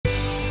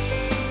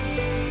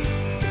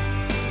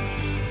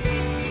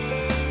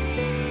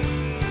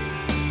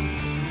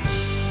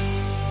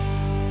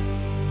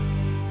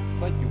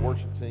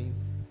worship team.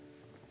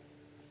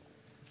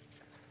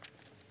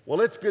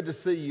 Well, it's good to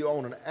see you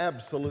on an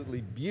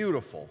absolutely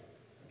beautiful,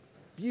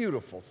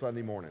 beautiful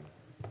Sunday morning.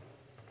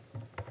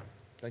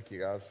 Thank you,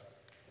 guys.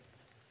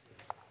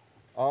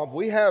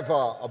 We have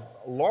a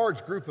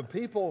large group of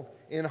people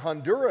in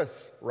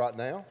Honduras right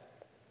now.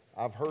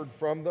 I've heard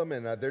from them,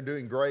 and they're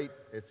doing great.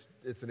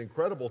 It's an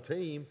incredible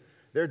team.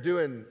 They're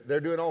doing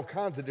all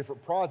kinds of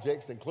different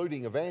projects,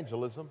 including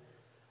evangelism,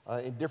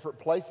 in different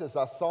places.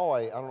 I saw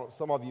I don't know,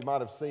 some of you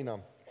might have seen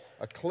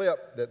a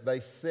clip that they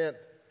sent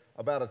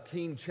about a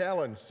teen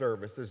challenge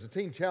service. There's a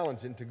teen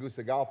challenge in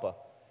Tegucigalpa,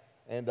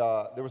 and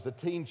there was a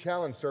teen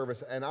challenge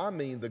service, and I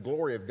mean the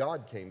glory of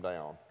God came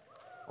down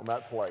on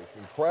that place.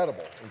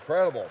 Incredible,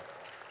 incredible.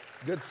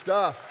 Good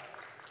stuff,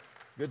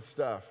 good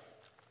stuff.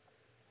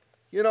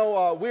 You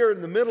know, we're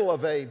in the middle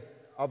of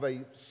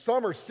a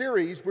summer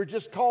series we're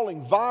just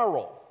calling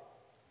Viral.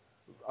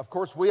 Of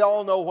course, we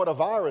all know what a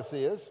virus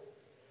is.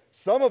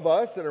 Some of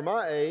us that are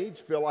my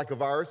age feel like a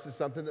virus is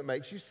something that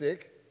makes you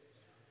sick.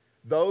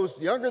 Those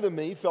younger than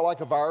me feel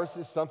like a virus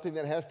is something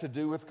that has to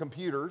do with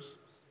computers.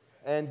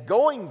 And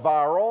going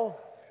viral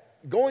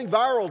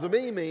to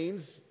me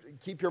means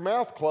keep your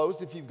mouth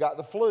closed if you've got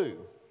the flu.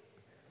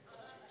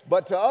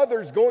 But to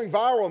others, going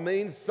viral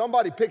means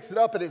somebody picks it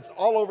up and it's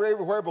all over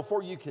everywhere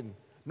before you can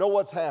know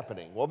what's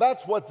happening. Well,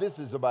 that's what this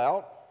is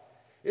about.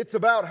 It's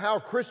about how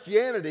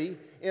Christianity,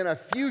 in a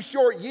few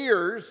short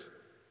years,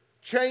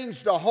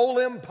 changed a whole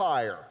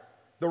empire,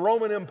 the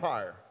Roman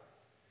Empire.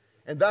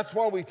 And that's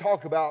why we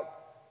talk about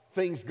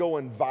things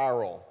going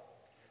viral.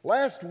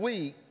 Last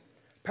week,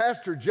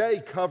 Pastor Jay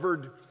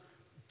covered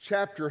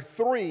chapter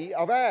 3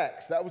 of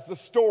Acts. That was the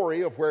story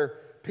of where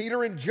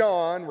Peter and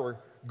John were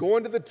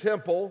going to the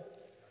temple,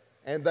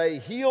 and they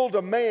healed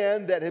a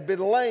man that had been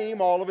lame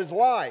all of his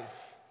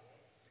life.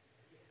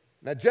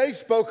 Now, Jay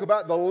spoke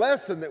about the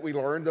lesson that we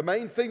learned. The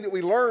main thing that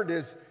we learned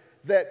is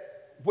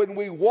that when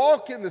we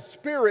walk in the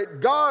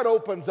Spirit, God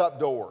opens up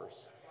doors.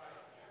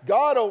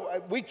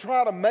 We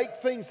try to make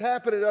things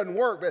happen, it doesn't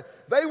work.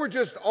 But they were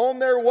just on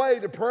their way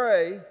to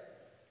pray,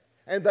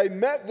 and they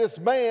met this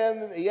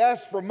man. He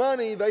asked for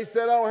money. They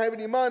said, I don't have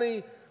any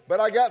money,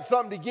 but I got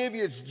something to give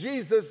you. It's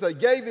Jesus. They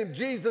gave him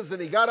Jesus,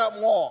 and he got up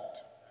and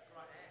walked.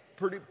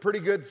 Pretty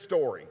good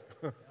story.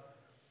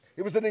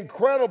 It was an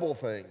incredible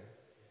thing.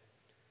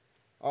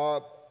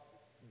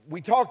 We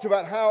talked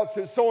about how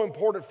it's so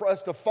important for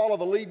us to follow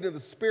the leading of the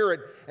Spirit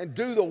and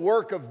do the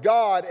work of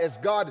God as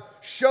God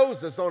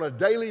shows us on a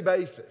daily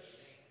basis.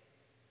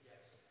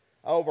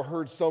 I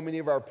overheard so many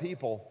of our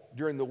people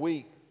during the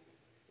week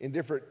in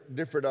different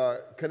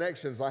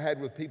connections I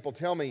had with people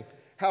tell me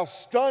how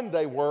stunned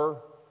they were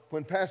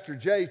when Pastor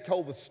Jay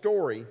told the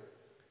story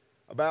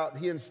about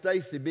he and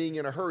Stacy being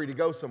in a hurry to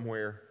go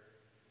somewhere.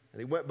 And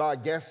he went by a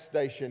gas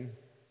station,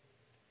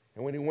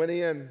 and when he went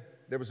in,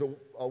 there was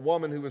a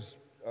woman who was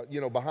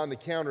behind the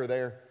counter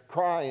there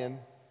crying,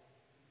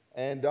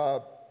 and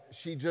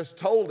she just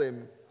told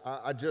him,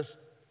 I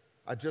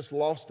just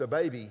lost a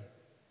baby.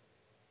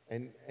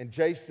 And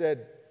Jay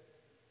said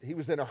he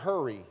was in a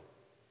hurry,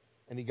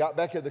 and he got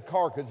back in the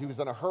car because he was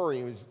in a hurry.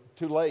 It was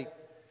too late.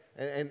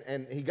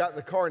 And he got in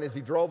the car, and as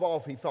he drove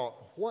off, he thought,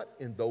 what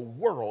in the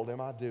world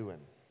am I doing?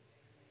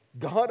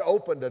 God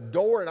opened a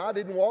door, and I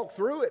didn't walk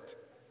through it.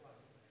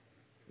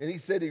 And he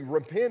said he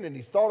repented, and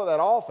he's thought of that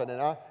often. And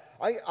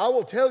I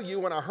will tell you,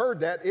 when I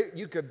heard that,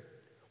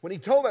 when he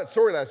told that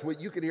story last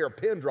week, you could hear a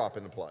pin drop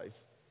in the place.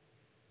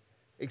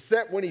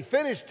 Except when he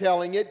finished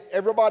telling it,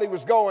 everybody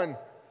was going,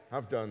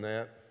 I've done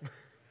that.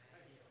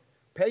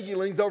 Peggy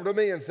leans over to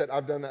me and said,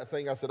 I've done that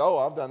thing. I said, oh,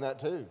 I've done that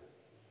too.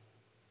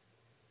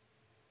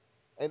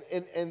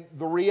 And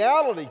the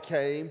reality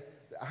came,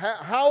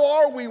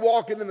 how are we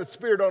walking in the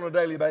Spirit on a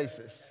daily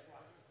basis?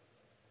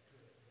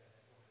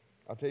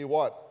 I'll tell you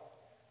what,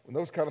 when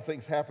those kind of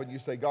things happen, you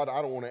say, God,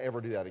 I don't want to ever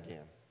do that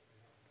again.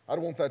 I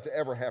don't want that to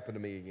ever happen to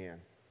me again.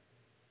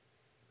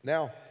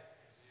 Now,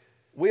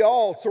 we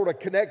all sort of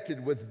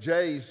connected with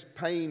Jay's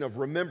pain of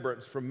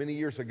remembrance from many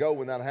years ago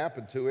when that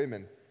happened to him,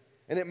 and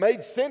it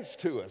made sense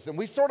to us. And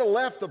we sort of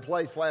left the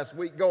place last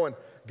week going,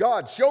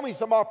 God, show me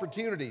some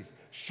opportunities.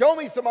 Show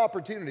me some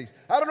opportunities.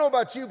 I don't know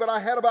about you, but I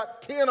had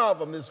about 10 of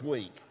them this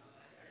week.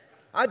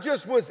 I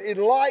just was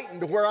enlightened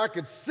to where I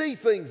could see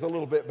things a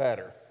little bit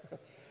better.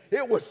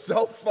 It was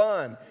so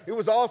fun. It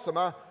was awesome.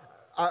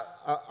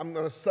 I'm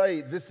going to say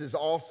this is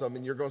awesome,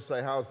 and you're going to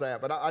say, how's that?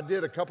 But I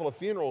did a couple of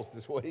funerals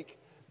this week.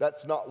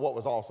 That's not what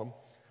was awesome.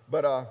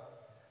 But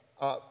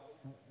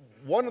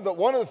one of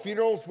the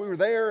funerals, we were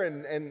there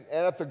and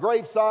at the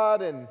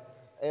graveside, and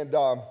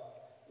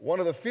one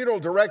of the funeral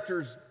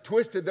directors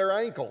twisted their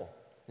ankle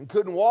and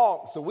couldn't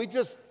walk. So we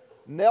just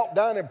knelt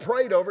down and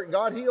prayed over it, and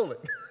God healed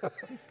it.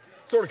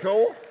 Sort of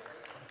cool.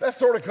 That's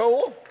sort of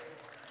cool.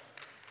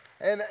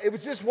 And it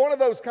was just one of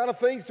those kind of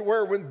things to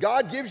where when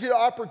God gives you the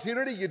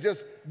opportunity, you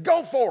just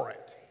go for it.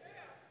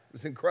 It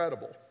was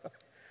incredible.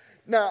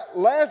 Now,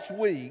 last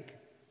week,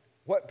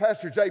 what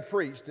Pastor Jay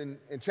preached in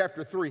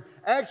chapter 3,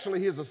 actually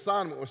his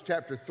assignment was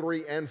chapter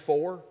 3 and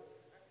 4,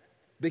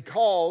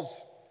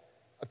 because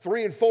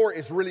 3 and 4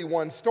 is really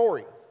one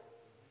story.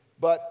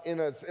 but in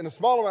a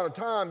small amount of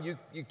time,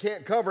 you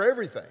can't cover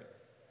everything.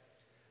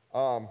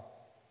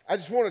 I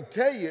just want to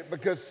tell you,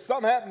 because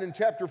something happened in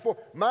chapter 4.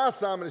 My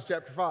assignment is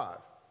chapter 5.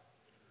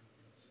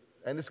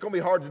 And it's going to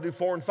be hard to do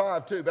 4 and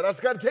 5 too. But I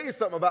just got to tell you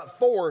something about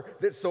 4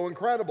 that's so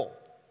incredible.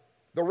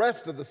 The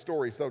rest of the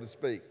story, so to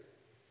speak.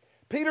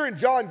 Peter and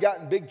John got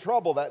in big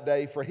trouble that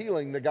day for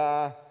healing the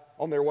guy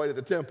on their way to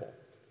the temple.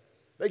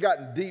 They got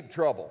in deep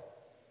trouble.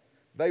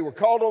 They were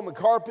called on the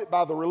carpet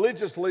by the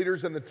religious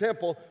leaders in the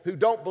temple who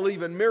don't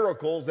believe in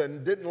miracles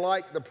and didn't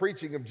like the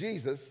preaching of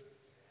Jesus.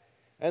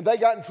 And they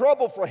got in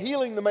trouble for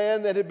healing the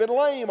man that had been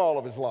lame all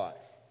of his life.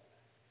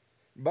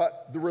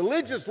 But the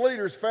religious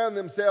leaders found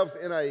themselves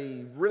in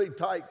a really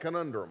tight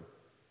conundrum.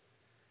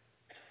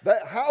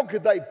 How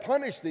could they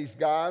punish these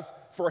guys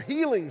for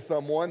healing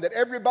someone that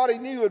everybody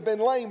knew had been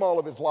lame all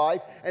of his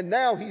life, and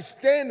now he's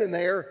standing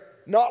there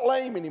not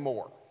lame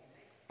anymore?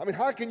 I mean,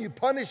 how can you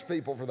punish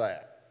people for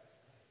that?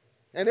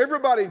 And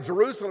everybody in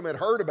Jerusalem had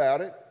heard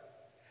about it.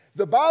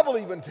 The Bible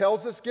even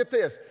tells us, get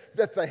this,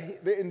 that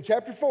in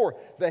chapter 4,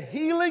 the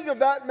healing of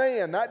that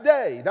man that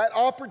day, that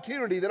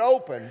opportunity that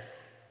opened,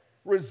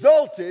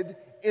 resulted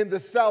in the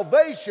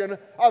salvation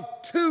of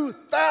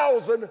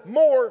 2,000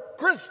 more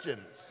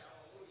Christians.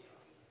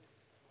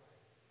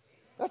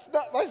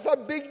 That's a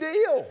big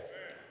deal.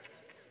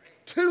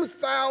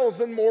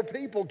 2,000 more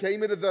people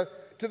came into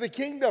the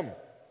kingdom.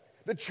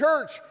 The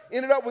church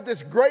ended up with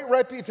this great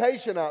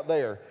reputation out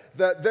there,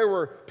 that there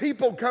were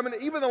people coming,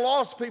 even the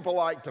lost people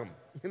liked them.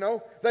 You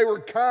know, they were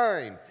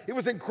kind. It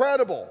was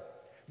incredible.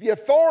 The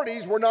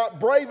authorities were not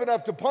brave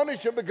enough to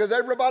punish them because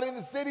everybody in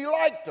the city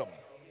liked them.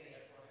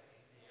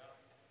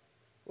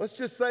 Let's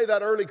just say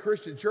that early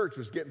Christian church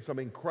was getting some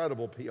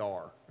incredible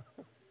PR.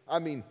 I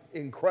mean,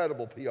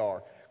 incredible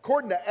PR.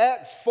 According to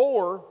Acts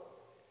 4,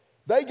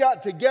 they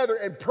got together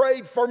and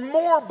prayed for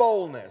more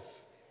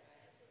boldness.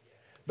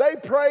 They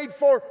prayed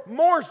for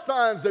more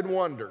signs and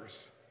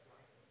wonders.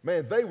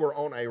 Man, they were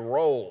on a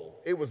roll.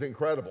 It was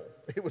incredible.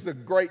 It was a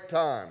great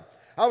time.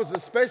 I was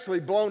especially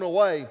blown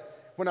away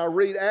when I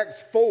read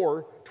Acts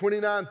 4,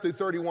 29 through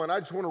 31. I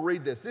just want to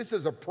read this. This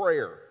is a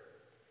prayer.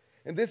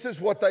 And this is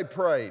what they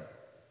prayed.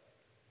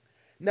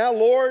 Now,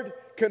 Lord,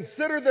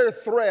 consider their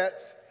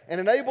threats and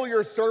enable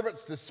your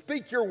servants to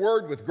speak your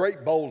word with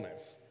great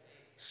boldness.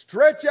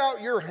 Stretch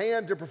out your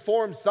hand to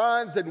perform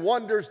signs and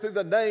wonders through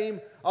the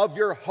name of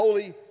your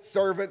holy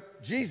servant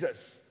Jesus.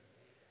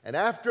 And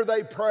after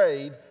they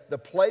prayed, the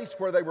place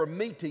where they were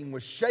meeting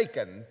was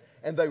shaken,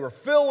 and they were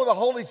filled with the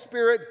Holy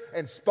Spirit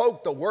and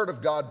spoke the word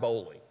of God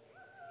boldly.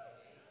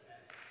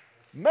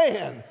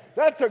 Man,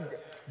 that's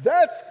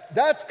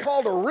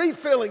called a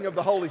refilling of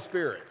the Holy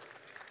Spirit.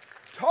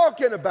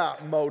 Talking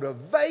about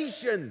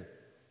motivation.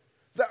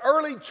 The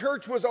early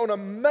church was on a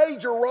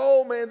major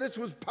roll, man. This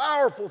was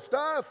powerful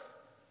stuff.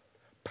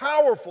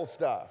 Powerful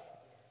stuff.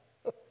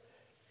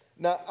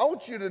 Now, I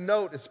want you to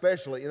note,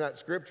 especially in that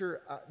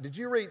scripture, did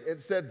you read,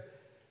 it said,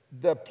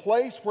 the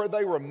place where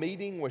they were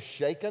meeting was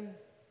shaken?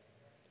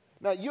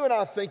 Now, you and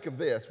I think of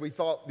this. We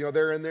thought,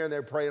 they're in there and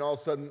they're praying. All of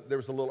a sudden, there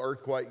was a little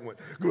earthquake and went,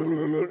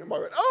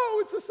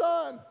 oh, it's a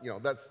sign.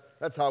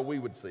 That's how we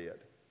would see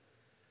it.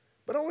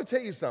 But I want to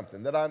tell you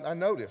something that I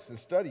noticed in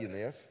studying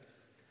this.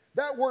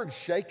 That word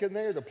shaken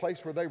there, the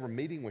place where they were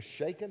meeting was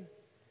shaken,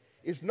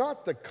 is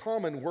not the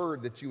common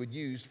word that you would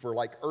use for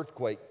like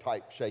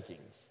earthquake-type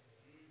shakings.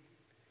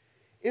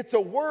 It's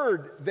a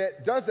word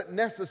that doesn't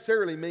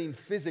necessarily mean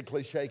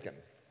physically shaken.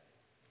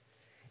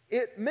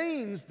 It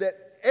means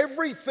that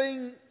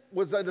everything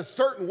was in a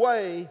certain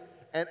way,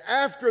 and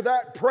after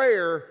that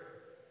prayer,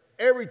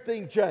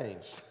 everything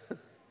changed.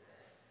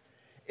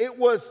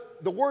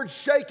 The word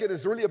shaken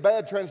is really a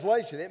bad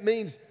translation. It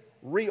means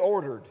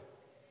reordered.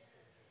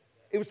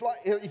 It was like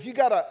if you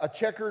got a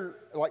checker,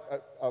 like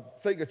a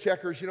thing of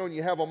checkers, and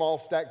you have them all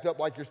stacked up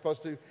like you're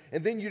supposed to,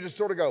 and then you just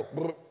sort of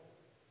go,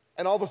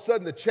 and all of a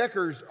sudden the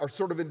checkers are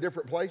sort of in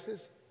different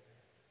places.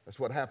 That's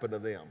what happened to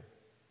them.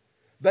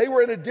 They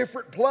were in a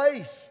different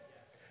place.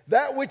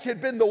 That which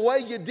had been the way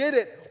you did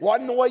it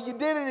wasn't the way you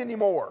did it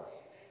anymore.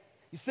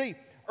 You see,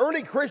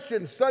 early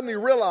Christians suddenly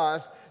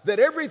realized that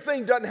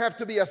everything doesn't have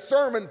to be a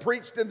sermon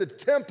preached in the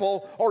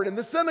temple or in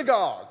the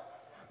synagogue.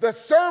 The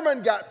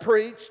sermon got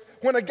preached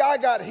when a guy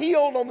got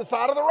healed on the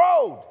side of the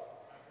road.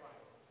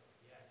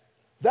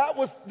 That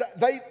was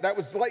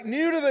like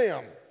new to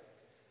them.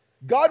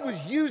 God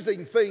was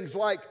using things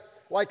like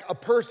a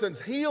person's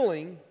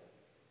healing,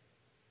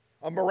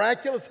 a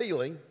miraculous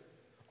healing,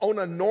 on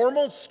a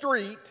normal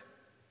street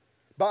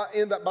by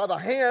the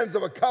hands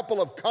of a couple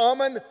of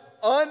common,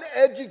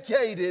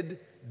 uneducated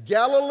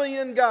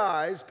Galilean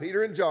guys,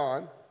 Peter and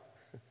John,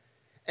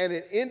 and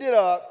it ended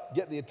up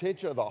getting the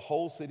attention of the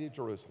whole city of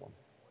Jerusalem.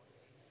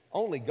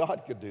 Only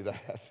God could do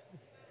that.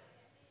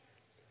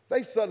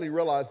 They suddenly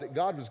realized that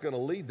God was going to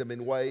lead them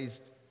in ways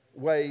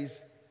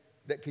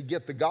that could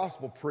get the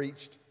gospel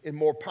preached in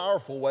more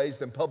powerful ways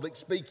than public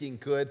speaking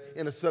could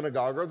in a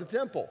synagogue or the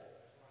temple.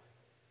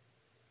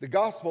 The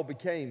gospel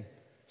became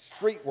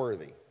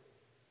street-worthy.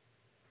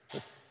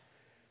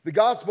 The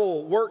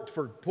gospel worked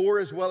for poor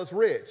as well as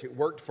rich. It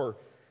worked for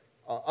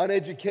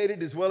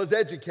uneducated as well as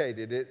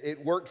educated.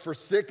 It worked for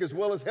sick as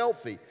well as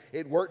healthy.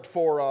 It worked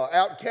for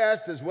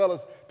outcasts as well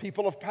as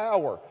people of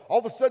power. All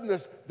of a sudden,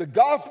 the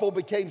gospel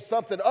became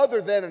something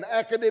other than an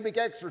academic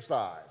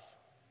exercise.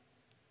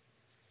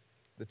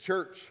 The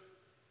church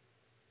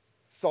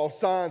saw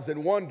signs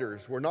and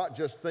wonders were not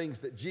just things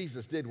that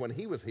Jesus did when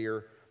he was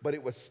here, but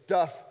it was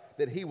stuff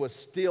that he was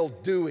still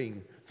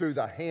doing through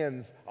the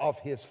hands of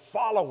his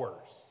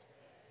followers.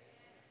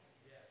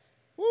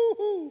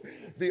 Woo-hoo.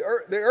 The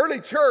early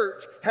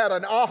church had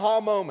an aha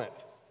moment.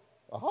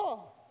 Aha.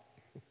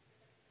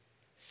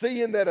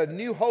 Seeing that a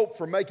new hope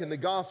for making the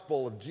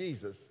gospel of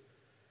Jesus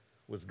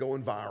was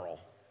going viral.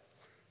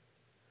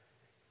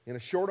 In a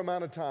short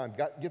amount of time,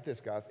 get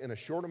this, guys, in a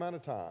short amount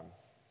of time,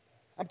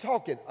 I'm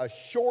talking a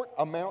short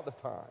amount of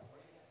time.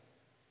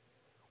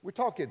 We're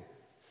talking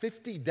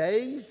 50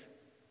 days.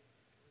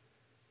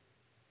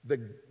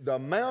 The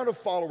amount of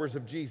followers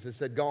of Jesus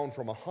had gone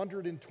from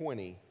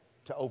 120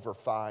 to over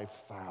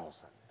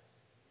 5,000.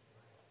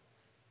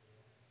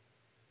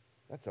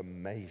 That's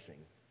amazing.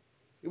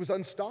 It was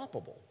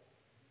unstoppable.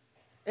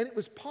 And it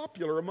was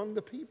popular among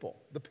the people.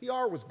 The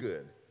PR was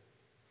good.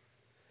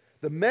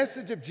 The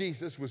message of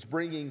Jesus was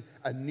bringing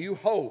a new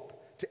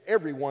hope to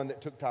everyone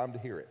that took time to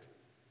hear it.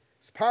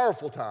 It's a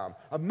powerful time,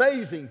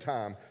 amazing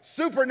time,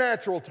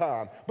 supernatural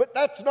time. But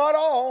that's not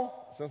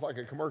all. Sounds like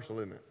a commercial,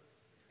 isn't it?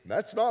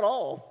 That's not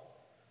all.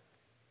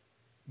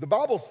 The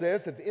Bible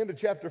says at the end of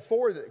chapter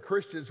 4 that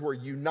Christians were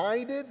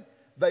united,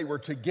 they were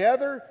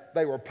together,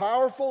 they were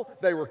powerful,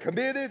 they were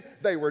committed,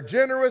 they were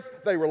generous,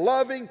 they were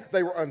loving,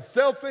 they were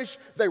unselfish,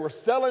 they were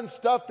selling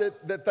stuff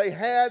that they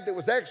had that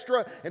was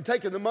extra and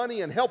taking the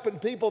money and helping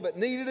people that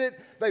needed it.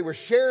 They were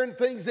sharing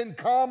things in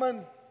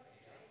common.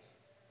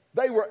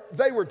 They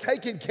were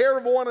taking care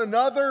of one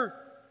another.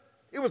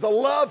 It was a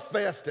love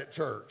fest at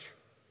church.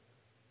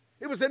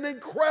 It was an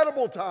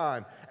incredible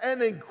time,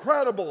 an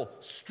incredible,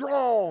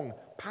 strong,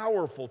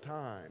 powerful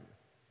time.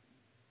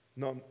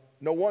 No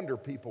wonder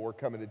people were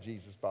coming to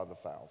Jesus by the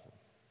thousands.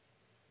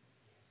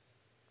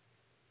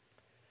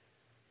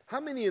 How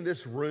many in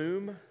this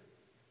room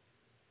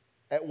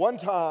at one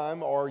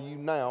time or you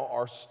now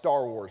are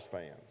Star Wars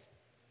fans?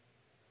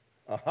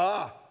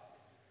 Aha!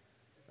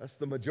 That's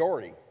the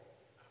majority.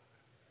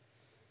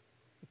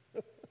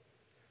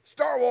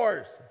 Star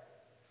Wars!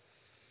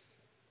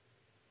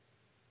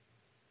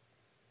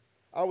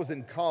 I was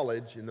in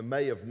college in the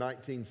May of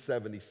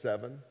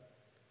 1977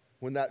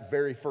 when that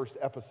very first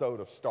episode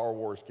of Star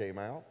Wars came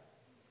out.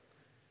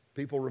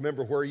 People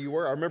remember where you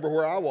were. I remember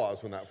where I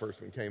was when that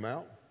first one came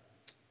out.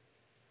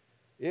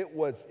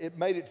 It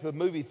made it to the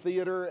movie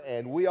theater,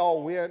 and we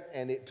all went,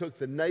 and it took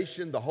the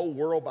nation, the whole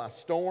world by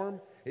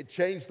storm. It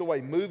changed the way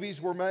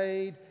movies were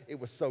made. It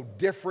was so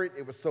different.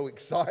 It was so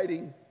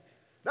exciting.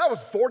 That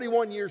was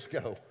 41 years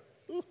ago.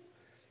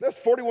 That's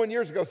 41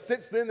 years ago.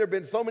 Since then, there have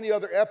been so many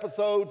other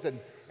episodes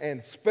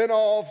and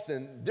spin-offs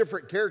and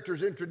different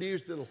characters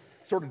introduced that'll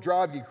sort of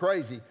drive you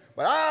crazy.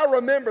 But I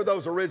remember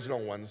those original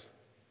ones.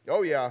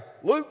 Oh, yeah.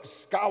 Luke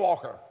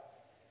Skywalker,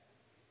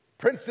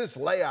 Princess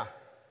Leia,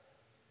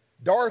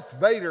 Darth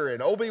Vader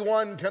and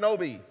Obi-Wan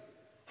Kenobi,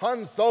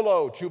 Han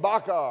Solo,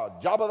 Chewbacca,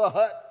 Jabba the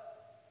Hutt,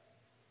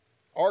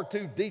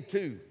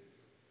 R2-D2,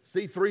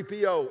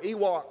 C-3PO,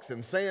 Ewoks,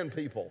 and Sand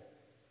People,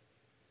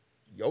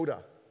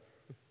 Yoda.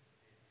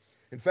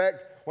 In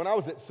fact, when I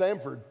was at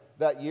Samford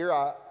that year,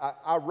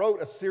 I wrote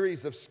a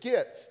series of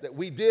skits that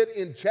we did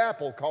in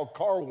chapel called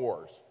Car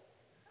Wars.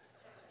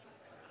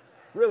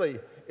 Really,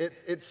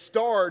 it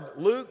starred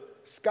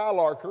Luke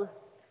Skywalker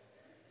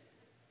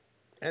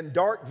and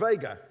Darth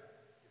Vega.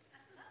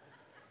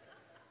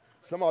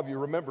 Some of you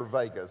remember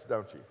Vegas,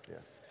 don't you?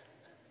 Yes.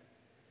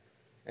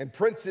 And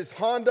Princess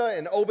Honda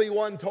and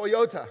Obi-Wan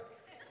Toyota.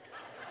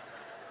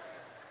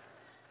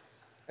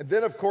 And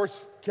then, of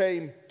course,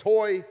 came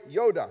Toy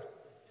Yoda.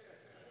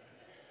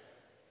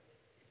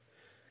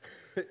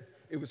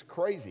 It was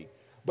crazy.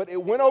 But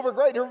it went over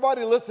great.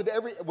 Everybody listened.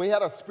 We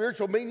had a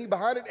spiritual meaning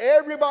behind it.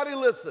 Everybody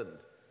listened.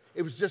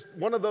 It was just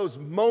one of those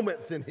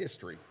moments in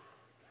history.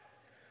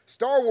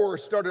 Star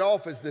Wars started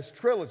off as this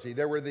trilogy.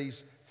 There were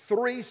these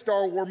 3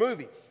 Star Wars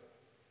movies.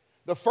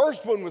 The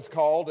first one was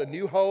called A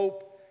New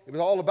Hope. It was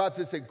all about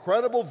this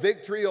incredible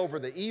victory over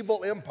the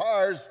evil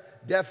empire's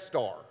Death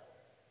Star.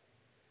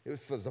 It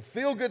was a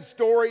feel-good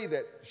story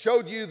that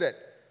showed you that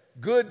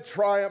good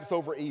triumphs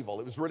over evil.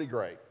 It was really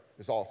great. It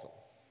was awesome.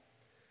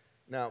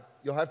 Now,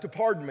 you'll have to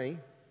pardon me,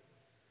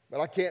 but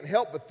I can't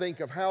help but think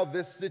of how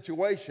this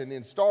situation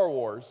in Star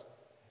Wars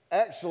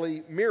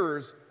actually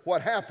mirrors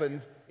what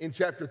happened in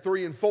chapter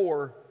 3 and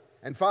 4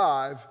 and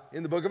 5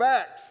 in the book of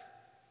Acts.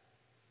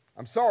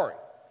 I'm sorry.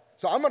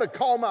 So I'm going to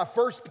call my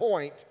first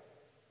point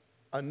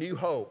A New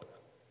Hope.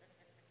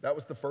 That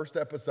was the first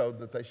episode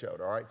that they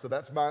showed, all right? So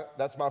that's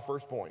my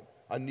first point,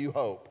 A New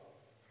Hope.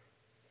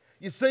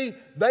 You see,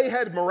 they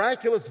had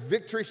miraculous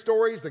victory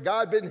stories. The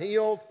guy had been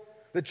healed.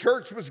 The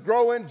church was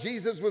growing.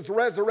 Jesus was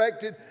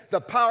resurrected. The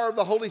power of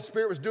the Holy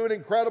Spirit was doing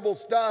incredible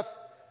stuff.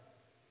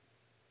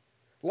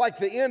 Like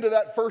the end of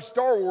that first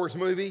Star Wars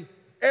movie,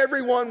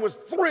 everyone was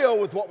thrilled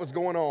with what was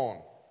going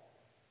on.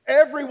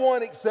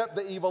 Everyone except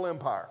the evil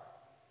empire.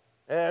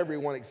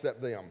 Everyone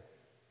except them.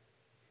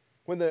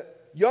 When the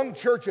young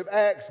church of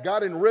Acts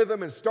got in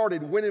rhythm and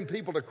started winning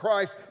people to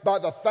Christ by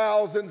the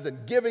thousands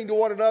and giving to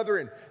one another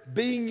and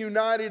being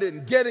united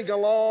and getting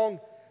along,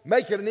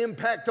 making an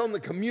impact on the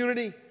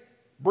community,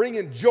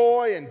 bringing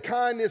joy and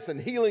kindness and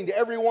healing to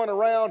everyone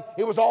around,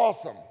 it was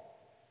awesome.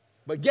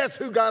 But guess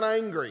who got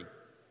angry?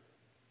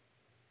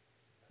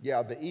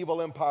 Yeah, the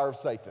evil empire of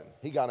Satan.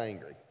 He got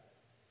angry.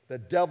 The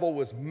devil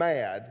was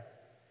mad.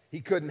 He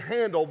couldn't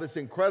handle this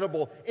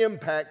incredible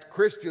impact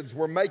Christians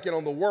were making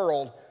on the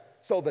world,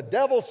 so the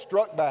devil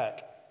struck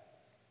back.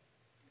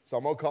 So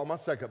I'm going to call my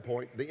second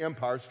point, the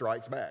empire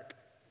strikes back.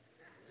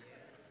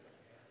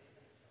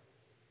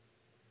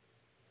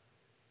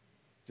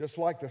 Just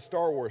like the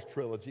Star Wars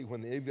trilogy,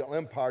 when the evil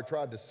empire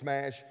tried to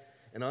smash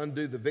and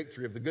undo the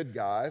victory of the good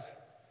guys,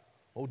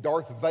 old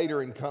Darth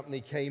Vader and company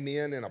came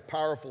in a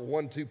powerful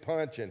 1-2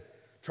 punch and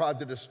tried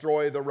to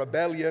destroy the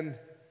rebellion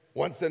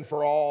once and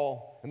for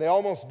all, and they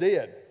almost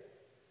did.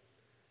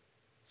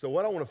 So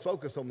what I want to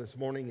focus on this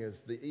morning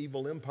is the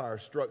evil empire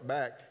struck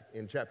back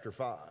in chapter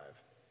 5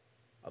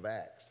 of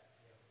Acts.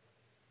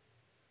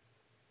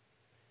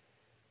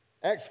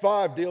 Acts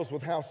 5 deals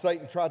with how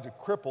Satan tried to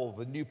cripple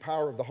the new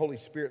power of the Holy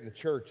Spirit in the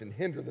church and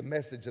hinder the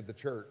message of the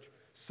church.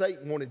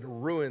 Satan wanted to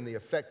ruin the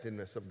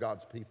effectiveness of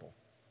God's people.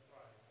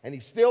 And he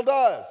still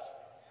does.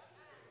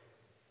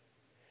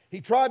 He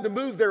tried to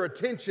move their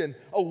attention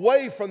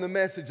away from the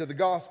message of the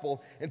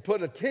gospel and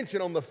put attention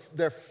on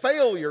their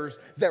failures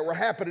that were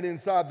happening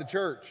inside the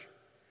church.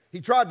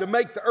 He tried to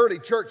make the early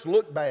church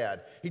look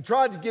bad. He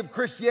tried to give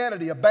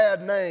Christianity a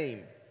bad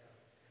name.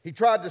 He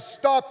tried to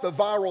stop the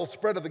viral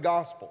spread of the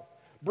gospel.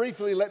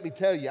 Briefly, let me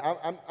tell you,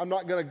 I'm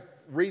not going to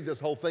read this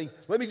whole thing.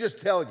 Let me just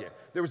tell you,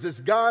 there was this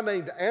guy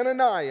named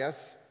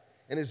Ananias,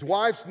 and his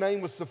wife's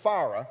name was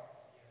Sapphira.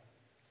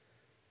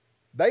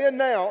 They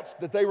announced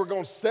that they were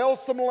going to sell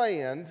some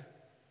land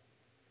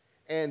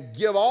and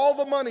give all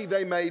the money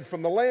they made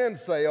from the land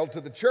sale to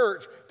the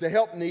church to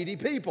help needy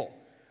people.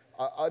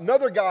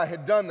 Another guy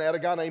had done that, a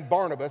guy named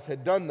Barnabas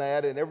had done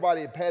that, and everybody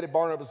had patted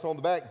Barnabas on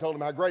the back and told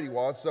him how great he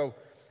was. So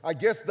I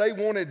guess they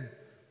wanted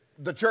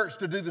the church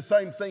to do the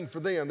same thing for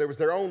them. There was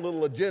their own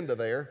little agenda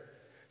there.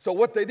 So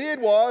what they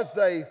did was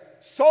they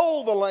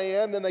sold the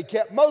land and they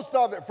kept most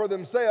of it for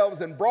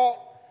themselves and brought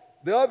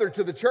the other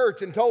to the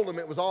church and told them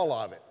it was all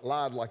of it.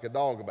 Lied like a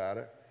dog about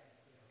it.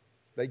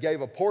 They gave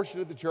a portion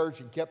to the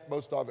church and kept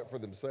most of it for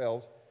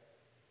themselves.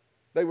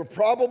 They were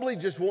probably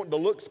just wanting to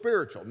look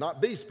spiritual,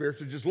 not be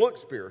spiritual, just look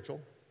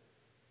spiritual.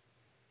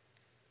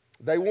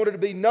 They wanted to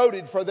be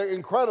noted for their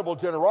incredible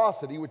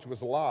generosity, which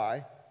was a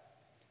lie.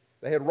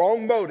 They had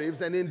wrong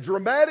motives, and in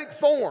dramatic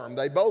form,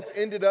 they both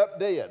ended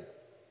up dead.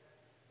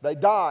 They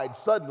died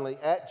suddenly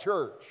at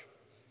church.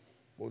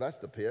 Well, that's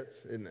the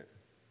pits, isn't it?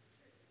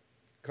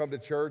 Come to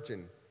church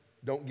and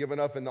don't give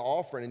enough in the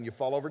offering, and you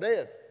fall over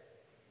dead.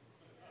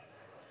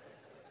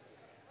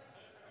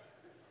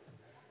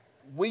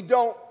 We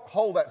don't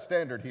hold that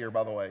standard here,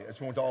 by the way. I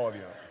just want all of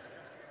you to know.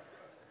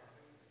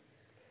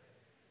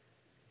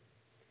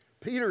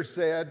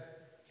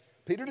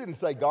 Peter didn't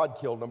say God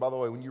killed them. By the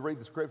way, when you read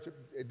the scripture,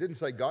 it didn't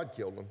say God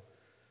killed them.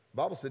 The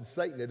Bible said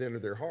Satan had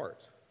entered their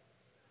hearts.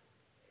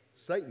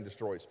 Satan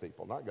destroys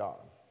people, not God.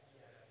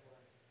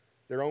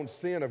 Their own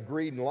sin of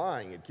greed and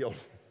lying had killed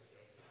them.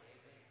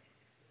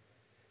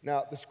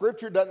 Now, the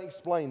scripture doesn't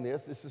explain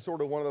this. This is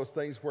sort of one of those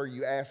things where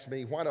you ask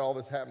me, why did all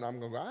this happen? I'm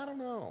going to go, I don't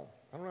know.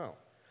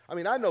 I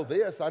mean, I know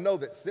this. I know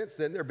that since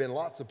then there have been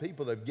lots of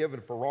people that have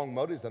given for wrong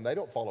motives and they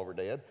don't fall over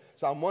dead.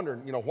 So I'm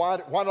wondering, why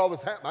did all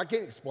this happen? I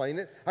can't explain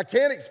it.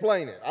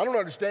 I don't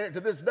understand it to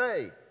this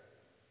day.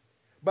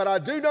 But I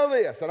do know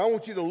this, and I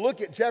want you to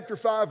look at chapter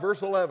 5,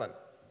 verse 11.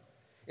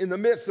 In the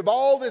midst of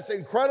all this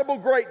incredible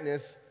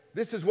greatness,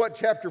 this is what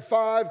chapter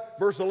 5,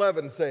 verse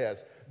 11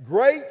 says.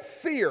 Great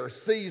fear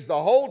seized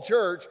the whole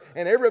church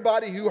and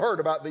everybody who heard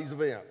about these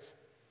events.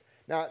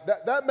 Now,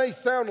 that may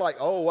sound like,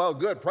 oh, well,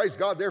 good, praise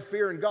God, they're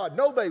fearing God.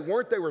 No, they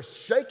weren't. They were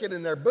shaking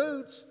in their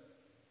boots.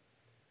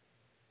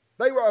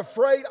 They were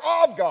afraid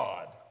of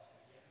God.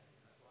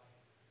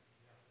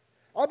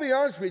 I'll be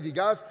honest with you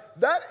guys,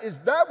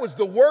 that was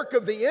the work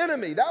of the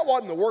enemy. That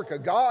wasn't the work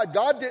of God.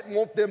 God didn't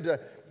want them to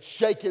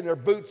shake in their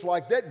boots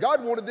like that.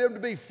 God wanted them to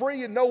be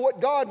free and know what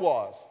God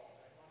was.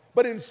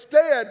 But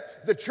instead,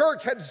 the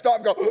church had to stop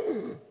and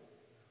go,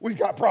 we've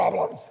got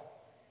problems.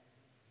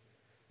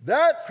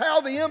 That's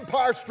how the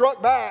empire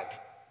struck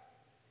back.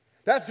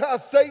 That's how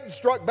Satan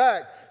struck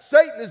back.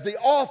 Satan is the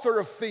author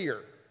of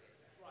fear.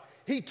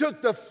 He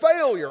took the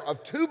failure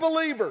of two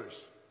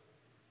believers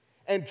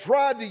and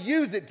tried to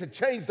use it to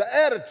change the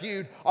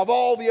attitude of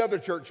all the other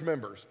church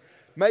members.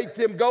 Make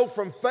them go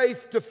from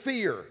faith to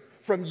fear,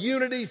 from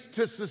unity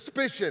to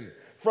suspicion,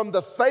 from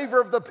the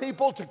favor of the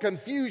people to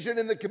confusion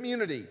in the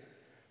community,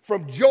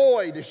 from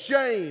joy to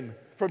shame,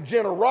 from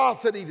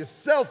generosity to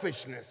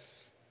selfishness.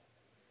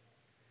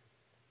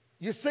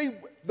 You see,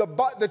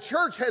 the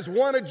church has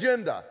one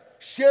agenda.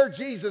 share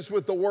Jesus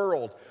with the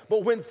world.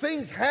 But when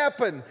things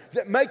happen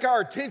that make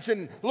our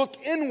attention look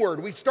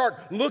inward, we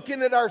start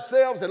looking at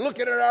ourselves and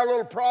looking at our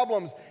little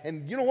problems.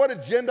 And you know what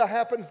agenda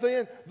happens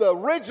then? The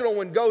original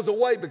one goes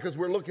away because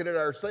we're looking at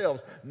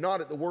ourselves,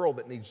 not at the world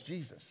that needs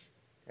Jesus.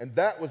 And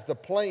that was the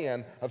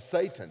plan of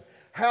Satan.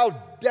 How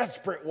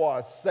desperate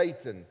was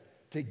Satan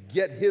to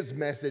get his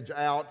message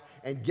out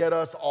and get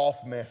us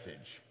off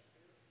message.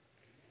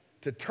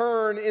 To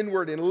turn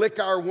inward and lick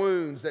our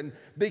wounds and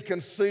be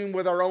consumed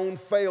with our own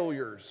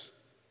failures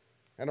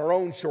and our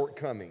own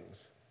shortcomings.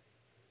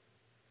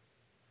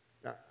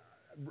 Now,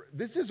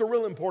 this is a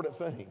real important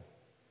thing.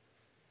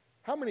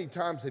 How many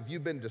times have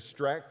you been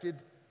distracted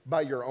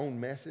by your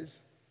own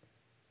messes?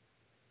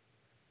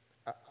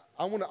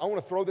 I want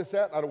to throw this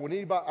out. I don't want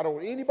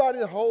anybody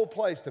in the whole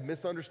place to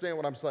misunderstand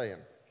what I'm saying.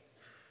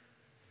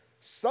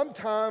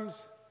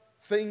 Sometimes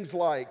things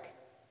like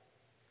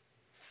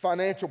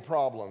financial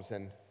problems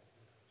and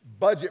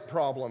budget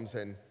problems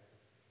and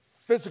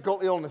physical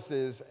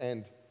illnesses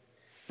and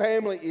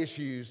family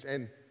issues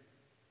and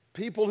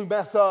people who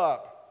mess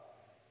up,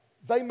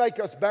 they make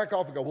us back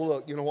off and go, well,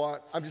 look, you know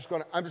what? I'm just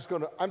going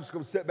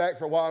to sit back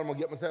for a while. I'm going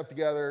to get myself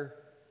together.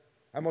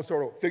 I'm going to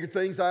sort of figure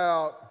things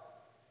out,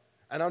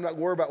 and I'm not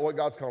worried about what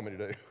God's called me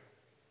to do.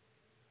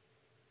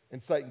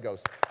 And Satan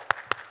goes,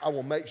 I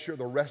will make sure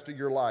the rest of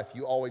your life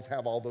you always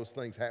have all those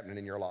things happening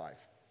in your life,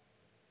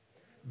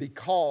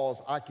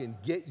 because I can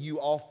get you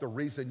off the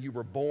reason you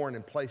were born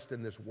and placed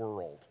in this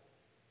world.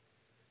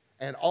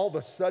 And all of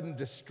a sudden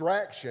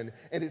distraction,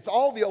 and it's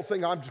all the old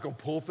thing, I'm just going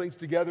to pull things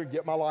together and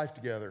get my life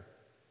together.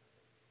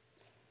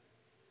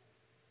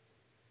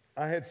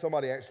 I had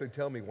somebody actually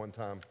tell me one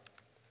time,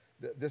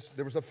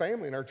 there was a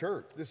family in our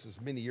church, this is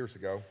many years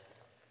ago,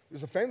 there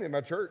was a family in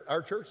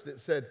our church that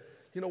said,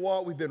 you know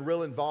what, we've been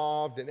real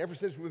involved, and ever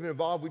since we've been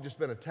involved, we've just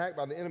been attacked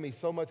by the enemy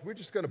so much, we're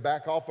just going to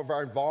back off of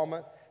our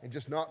involvement and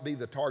just not be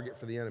the target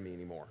for the enemy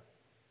anymore.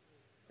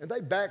 And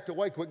they backed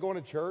away, quit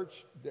going to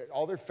church,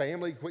 all their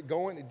family quit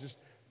going,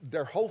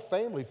 their whole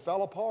family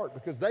fell apart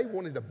because they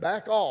wanted to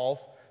back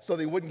off so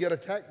they wouldn't get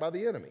attacked by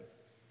the enemy.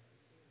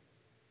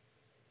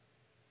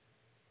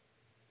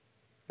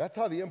 That's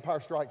how the empire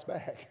strikes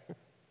back.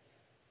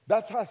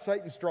 That's how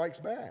Satan strikes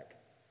back.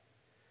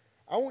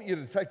 I want you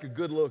to take a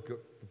good look at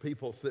the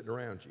people sitting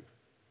around you.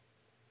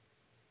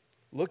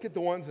 Look at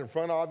the ones in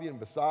front of you and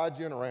beside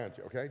you and around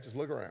you, okay? Just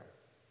look around.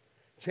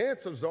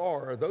 Chances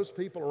are those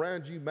people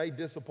around you may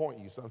disappoint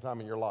you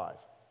sometime in your life,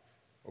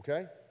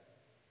 okay?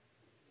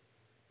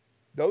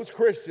 Those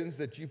Christians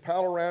that you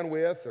pal around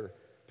with, or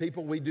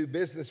people we do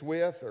business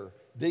with, or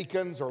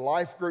deacons or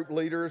life group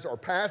leaders or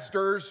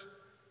pastors,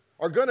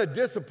 are going to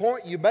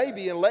disappoint you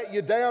maybe and let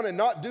you down and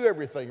not do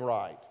everything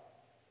right.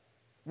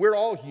 We're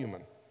all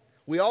human.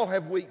 We all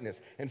have weakness,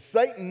 and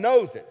Satan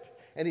knows it,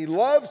 and he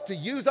loves to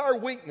use our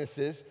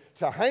weaknesses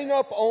to hang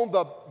up on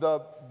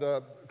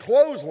the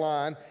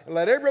clothesline and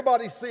let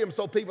everybody see them,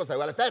 so people say,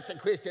 well, if that's a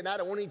Christian, I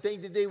don't want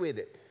anything to do with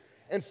it.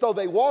 And so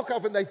they walk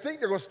off and they think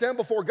they're going to stand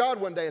before God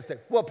one day and say,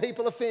 well,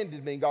 people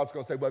offended me. And God's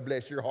going to say, well,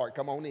 bless your heart.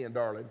 Come on in,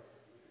 darling.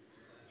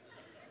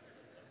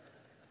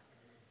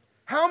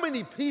 How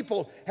many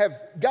people have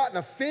gotten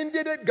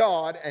offended at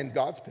God and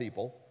God's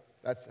people?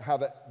 That's how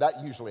that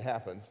usually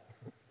happens.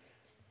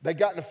 They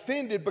gotten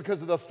offended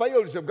because of the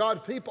failures of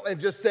God's people and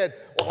just said,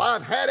 well,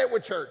 I've had it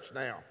with church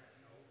now.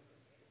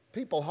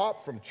 People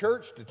hop from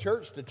church to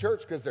church to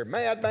church because they're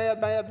mad,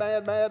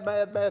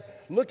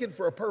 looking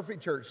for a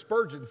perfect church.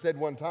 Spurgeon said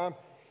one time,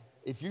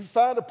 if you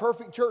find a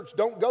perfect church,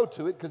 don't go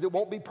to it because it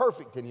won't be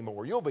perfect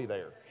anymore. You'll be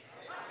there.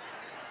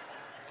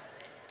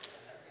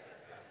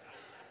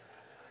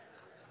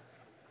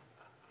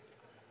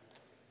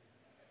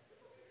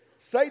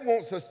 Satan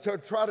wants us to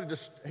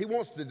he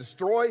wants to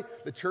destroy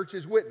the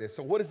church's witness.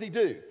 So what does he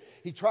do?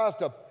 He tries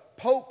to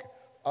poke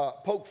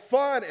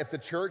fun at the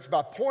church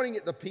by pointing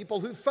at the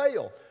people who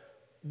fail.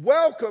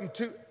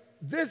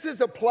 This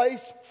is a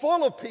place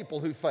full of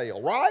people who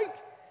fail, right?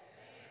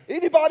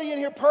 Anybody in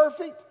here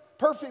perfect?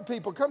 Perfect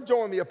people, come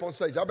join me up on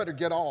stage. I better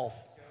get off.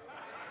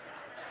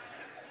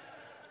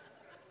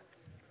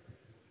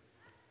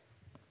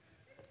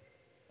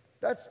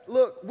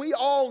 Look, we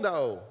all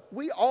know.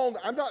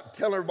 I'm not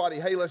telling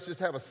everybody, hey, let's just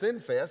have a sin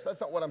fest.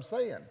 That's not what I'm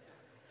saying.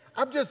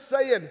 I'm just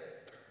saying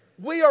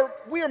we are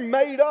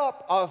made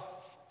up of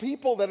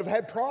people that have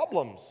had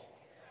problems.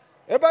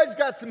 Everybody's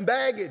got some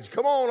baggage.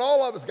 Come on,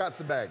 all of us got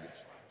some baggage.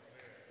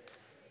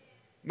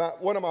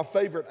 One of my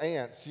favorite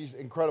aunts, she's an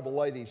incredible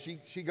lady.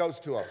 She goes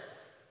to a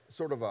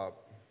sort of a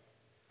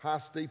high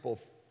steeple,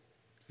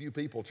 few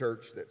people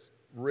church that's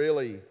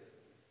really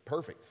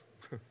perfect.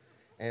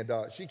 And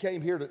she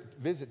came here to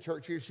visit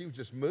church here. She was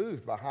just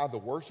moved by how the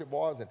worship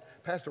was. And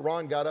Pastor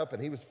Ron got up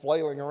and he was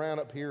flailing around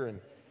up here.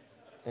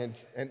 And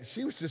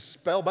she was just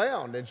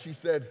spellbound. And she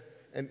said,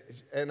 and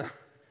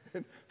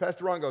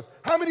Pastor Ron goes,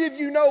 how many of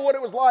you know what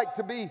it was like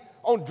to be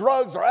on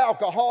drugs or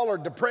alcohol or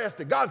depressed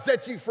and God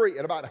set you free?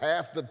 And about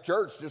half the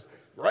church just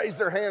raised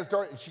their hands to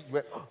her. And she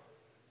went, oh.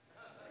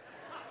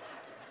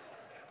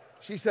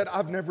 She said,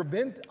 I've never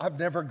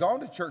gone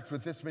to church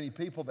with this many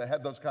people that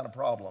had those kind of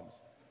problems.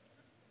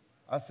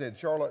 I said,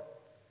 Charlotte,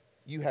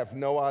 you have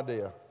no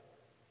idea.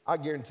 I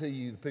guarantee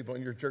you the people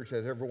in your church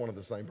has every one of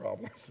the same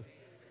problems.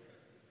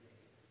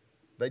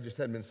 They just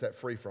hadn't been set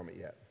free from it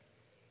yet.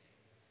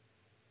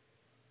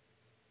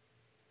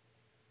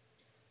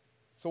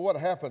 So what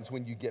happens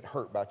when you get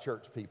hurt by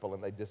church people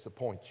and they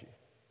disappoint you?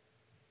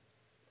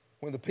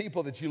 When the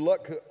people that you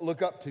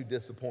look up to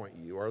disappoint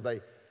you, or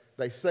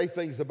they say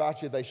things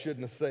about you they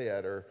shouldn't have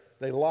said, or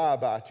they lie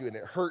about you and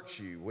it hurts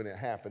you when it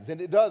happens. And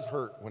it does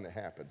hurt when it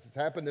happens. It's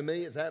happened to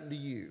me, it's happened to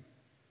you.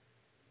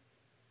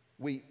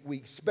 We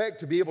expect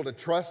to be able to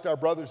trust our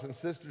brothers and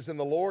sisters in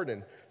the Lord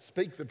and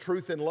speak the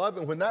truth in love.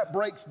 And when that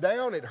breaks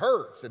down, it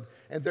hurts.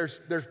 And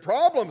there's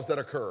problems that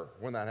occur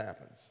when that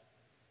happens.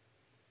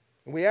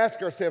 And we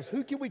ask ourselves,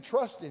 who can we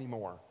trust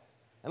anymore?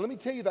 And let me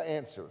tell you the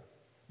answer.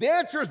 The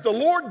answer is the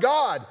Lord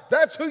God.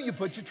 That's who you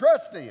put your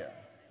trust in.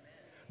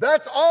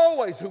 That's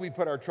always who we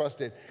put our trust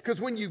in. Because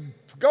when you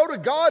go to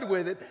God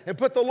with it and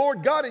put the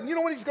Lord God in, you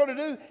know what He's going to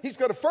do? He's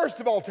going to first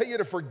of all tell you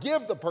to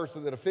forgive the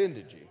person that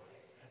offended you.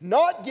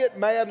 Not get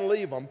mad and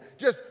leave them.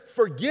 Just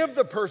forgive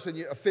the person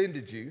that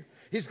offended you.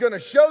 He's going to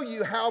show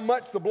you how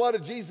much the blood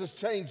of Jesus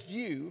changed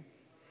you.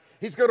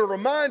 He's going to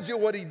remind you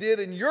what He did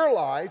in your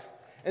life.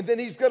 And then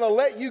He's going to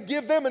let you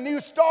give them a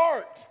new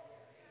start.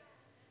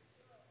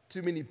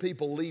 Too many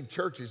people leave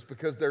churches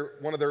because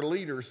one of their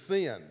leaders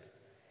sinned.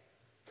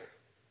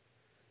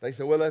 They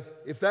say, well,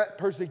 if that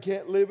person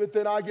can't live it,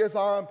 then I guess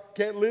I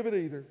can't live it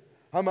either.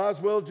 I might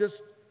as well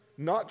just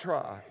not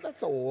try.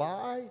 That's a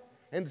lie.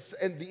 And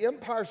the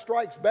empire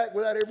strikes back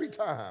with that every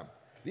time.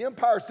 The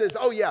empire says,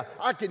 oh yeah,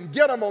 I can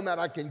get them on that.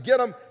 I can get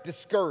them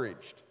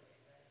discouraged.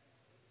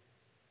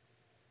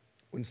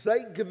 When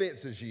Satan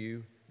convinces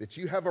you that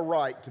you have a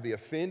right to be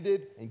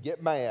offended and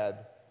get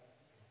mad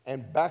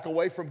and back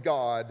away from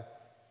God,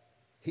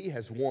 he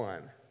has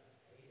won.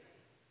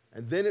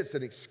 And then it's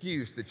an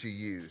excuse that you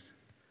use.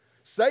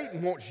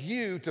 Satan wants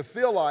you to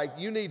feel like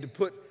you need to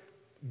put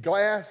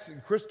glass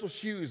and crystal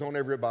shoes on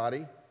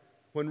everybody,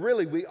 when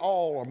really we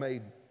all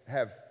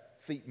have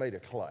feet made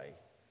of clay.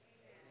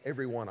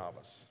 Every one of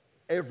us.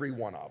 Every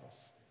one of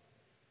us.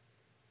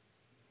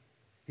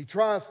 He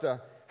tries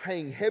to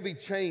hang heavy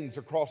chains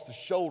across the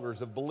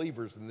shoulders of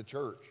believers in the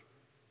church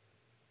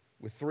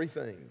with three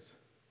things: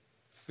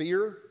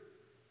 fear,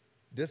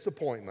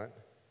 disappointment,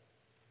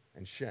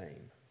 and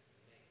shame.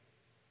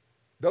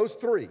 Those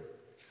three: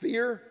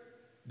 fear,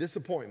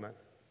 disappointment,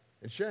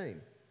 and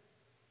shame.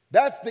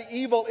 That's the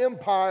evil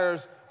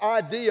empire's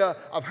idea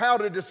of how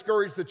to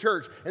discourage the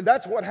church. And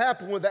that's what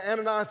happened with the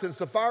Ananias and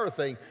Sapphira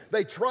thing.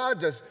 They tried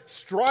to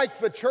strike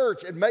the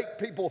church and make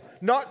people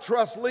not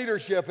trust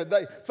leadership. And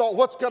they thought,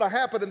 what's going to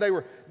happen? And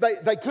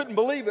they couldn't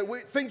believe it.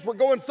 Things were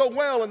going so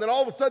well. And then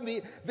all of a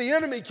sudden the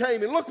enemy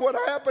came. And look what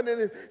happened. And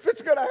if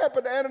it's going to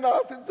happen to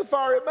Ananias and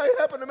Sapphira, it may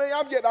happen to me.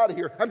 I'm getting out of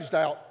here. I'm just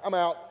out. I'm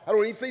out. I don't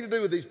want anything to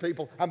do with these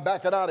people. I'm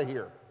backing out of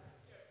here.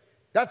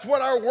 That's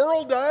what our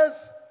world does.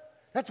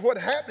 That's what's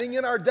happening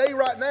in our day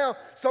right now.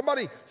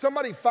 Somebody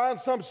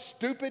finds some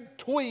stupid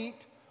tweet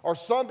or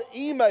some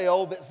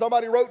email that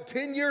somebody wrote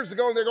 10 years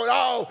ago, and they're going,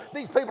 oh,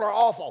 these people are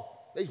awful.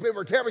 These people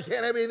are terrible. We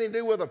can't have anything to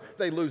do with them.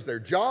 They lose their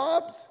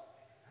jobs.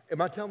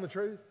 Am I telling the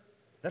truth?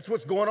 That's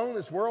what's going on in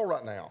this world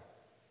right now.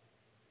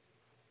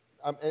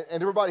 And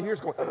everybody here is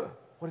going,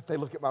 what if they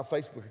look at my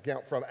Facebook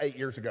account from 8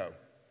 years ago?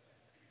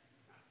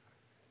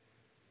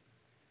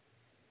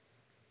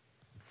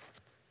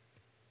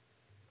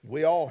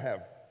 We all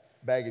have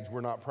baggage we're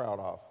not proud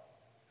of.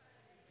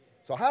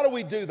 So how do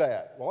we do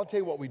that? Well, I'll tell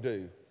you what we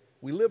do.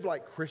 We live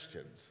like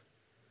Christians.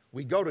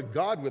 We go to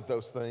God with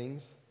those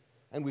things,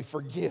 and we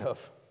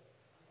forgive.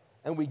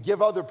 And we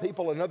give other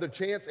people another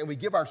chance, and we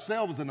give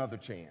ourselves another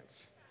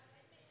chance.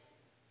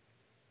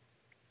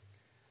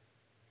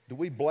 Do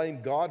we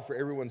blame God for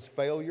everyone's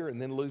failure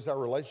and then lose our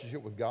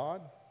relationship with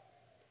God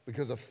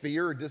because of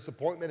fear,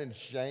 disappointment, and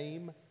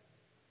shame?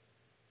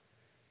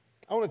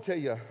 I want to tell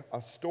you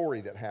a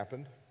story that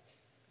happened.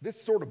 This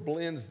sort of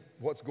blends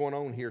what's going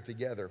on here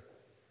together.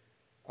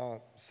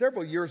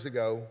 Several years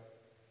ago,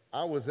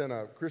 I was in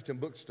a Christian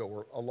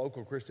bookstore, a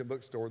local Christian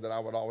bookstore that I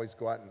would always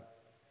go out and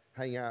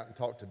hang out and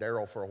talk to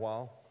Daryl for a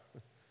while.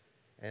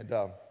 And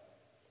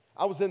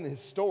I was in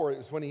his store. It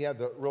was when he had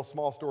the real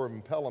small store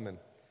in Pelham. And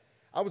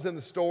I was in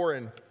the store,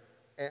 and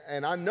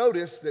I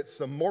noticed that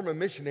some Mormon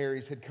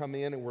missionaries had come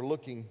in and were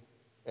looking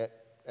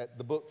at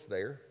the books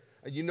there.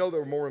 And you know they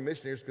were Mormon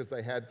missionaries because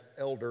they had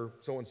Elder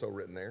so-and-so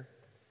written there.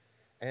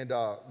 And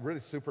really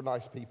super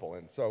nice people.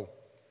 And so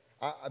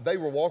they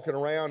were walking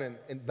around,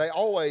 and they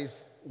always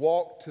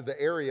walk to the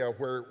area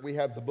where we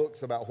have the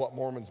books about what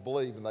Mormons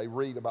believe, and they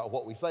read about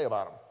what we say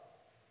about them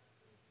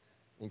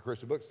in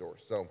Christian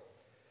bookstores.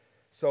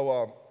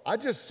 So I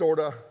just sort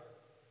of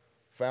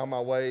found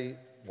my way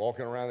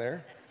walking around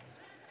there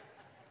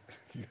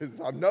because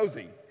I'm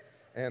nosy.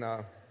 And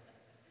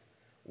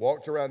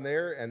walked around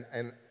there,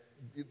 and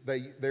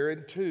they're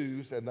in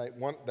twos, and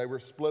they were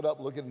split up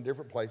looking in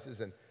different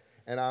places.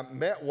 And I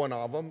met one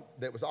of them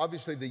that was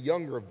obviously the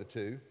younger of the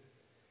two.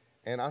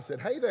 And I said,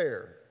 hey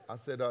there. I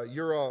said,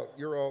 you're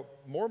a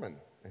Mormon.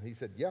 And he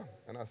said, yeah.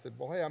 And I said,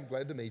 well, hey, I'm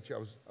glad to meet you.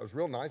 I was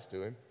real nice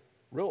to him,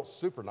 real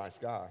super nice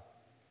guy.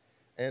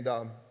 And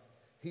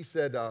he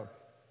said,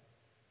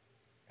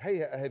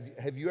 hey,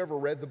 have you ever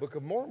read the Book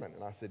of Mormon?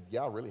 And I said,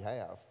 yeah, I really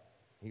have.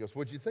 He goes,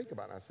 what'd you think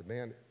about it? And I said,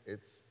 man,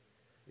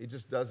 it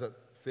just doesn't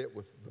fit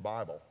with the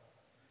Bible.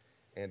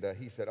 And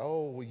he said,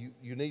 oh, well,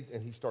 you need,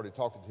 and he started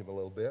talking to him a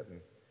little bit. And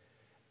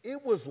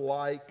it was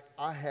like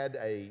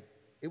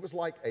it was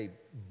like a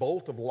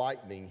bolt of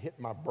lightning hit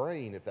my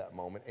brain at that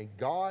moment. And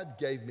God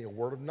gave me a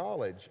word of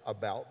knowledge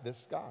about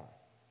this guy.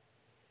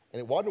 And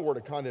it wasn't a word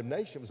of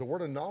condemnation. It was a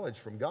word of knowledge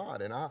from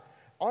God. And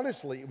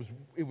honestly,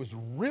 it was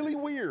really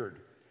weird.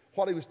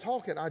 While he was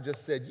talking, I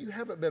just said, you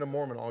haven't been a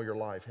Mormon all your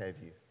life, have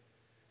you?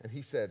 And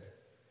he said,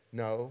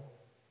 no.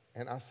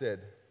 And I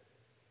said,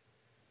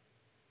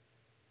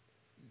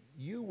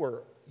 you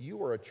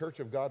were a Church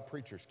of God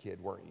preacher's kid,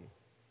 weren't you?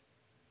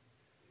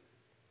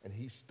 And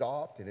he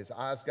stopped, and his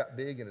eyes got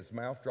big, and his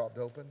mouth dropped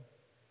open.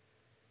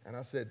 And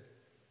I said,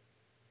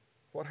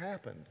 what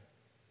happened?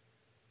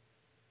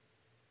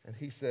 And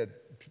he said,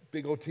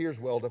 big old tears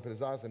welled up in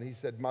his eyes, and he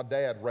said, my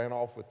dad ran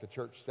off with the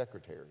church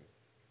secretary.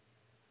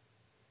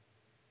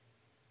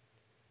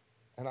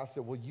 And I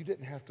said, well, you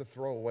didn't have to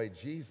throw away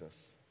Jesus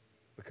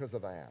because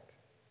of that.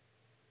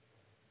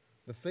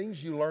 The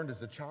things you learned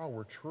as a child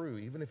were true.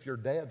 Even if your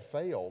dad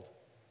failed,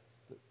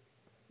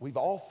 we've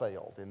all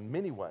failed in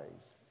many ways.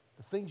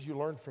 The things you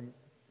learned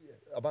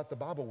about the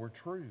Bible were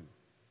true.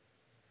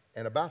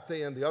 And about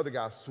then, the other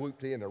guy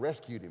swooped in and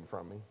rescued him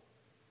from me.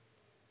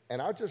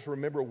 And I just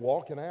remember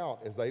walking out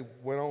as they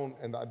went on,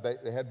 and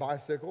they had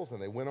bicycles,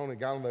 and they went on and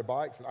got on their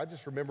bikes. And I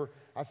just remember,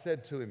 I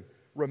said to him,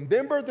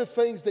 remember the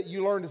things that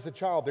you learned as a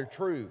child. They're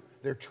true.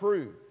 They're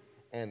true.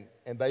 And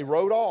they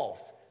rode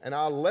off. And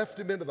I left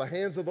him into the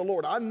hands of the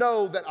Lord. I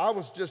know that I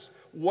was just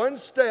one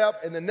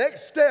step, and the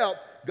next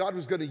step God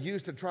was going to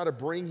use to try to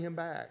bring him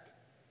back.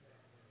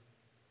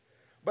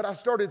 But I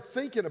started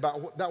thinking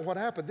about what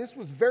happened. This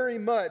was very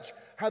much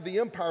how the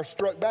empire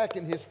struck back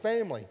in his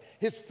family.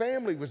 His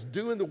family was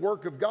doing the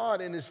work of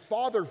God, and his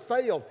father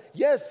failed.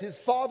 Yes, his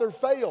father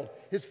failed.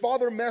 His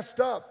father messed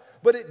up.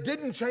 But it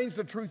didn't change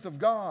the truth of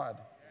God.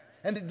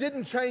 And it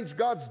didn't change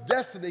God's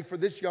destiny for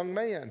this young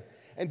man.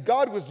 And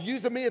God was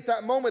using me at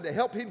that moment to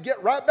help him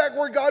get right back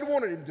where God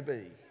wanted him to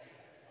be.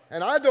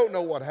 And I don't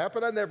know what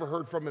happened. I never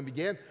heard from him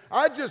again.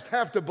 I just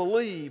have to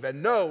believe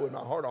and know in my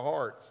heart of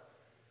hearts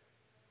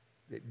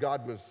that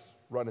God was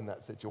running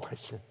that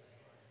situation,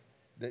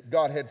 that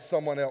God had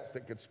someone else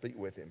that could speak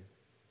with him.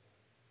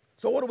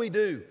 So what do we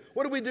do?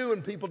 What do we do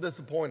when people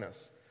disappoint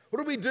us? What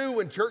do we do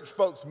when church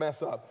folks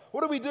mess up?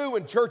 What do we do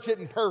when church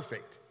isn't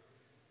perfect?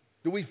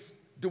 Do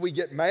we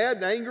get mad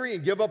and angry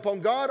and give up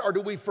on God, or do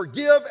we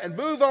forgive and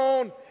move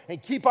on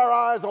and keep our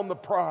eyes on the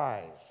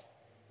prize?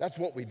 That's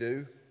what we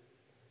do.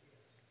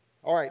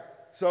 All right,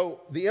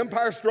 so the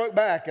empire struck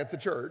back at the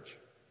church.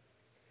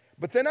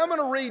 But then I'm going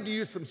to read to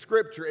you some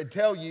scripture and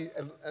tell you,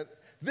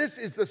 this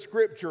is the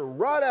scripture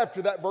right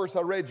after that verse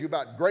I read you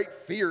about great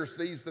fear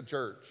seized the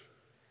church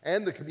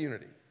and the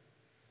community.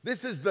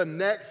 This is the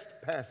next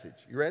passage.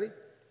 You ready?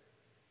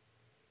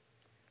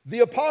 The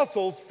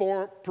apostles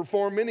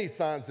performed many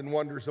signs and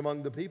wonders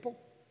among the people,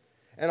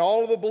 and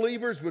all of the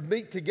believers would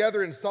meet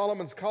together in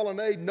Solomon's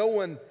colonnade. No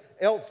one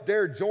else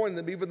dared join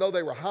them, even though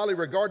they were highly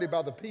regarded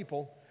by the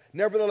people.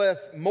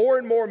 Nevertheless, more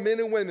and more men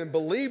and women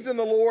believed in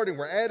the Lord and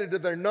were added to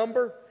their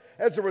number.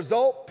 As a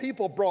result,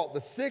 people brought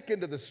the sick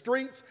into the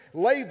streets,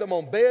 laid them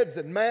on beds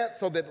and mats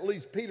so that at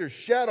least Peter's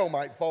shadow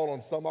might fall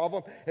on some of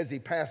them as he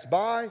passed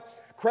by.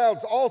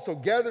 Crowds also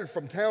gathered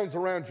from towns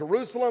around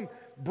Jerusalem,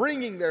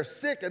 bringing their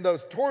sick and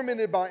those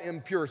tormented by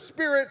impure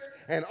spirits,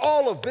 and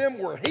all of them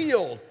were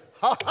healed.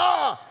 Ha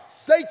ha!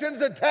 Satan's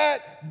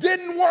attack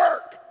didn't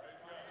work.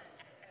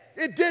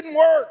 It didn't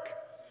work.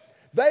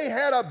 They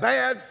had a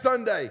bad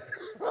Sunday.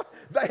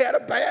 They had a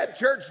bad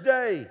church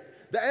day.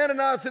 The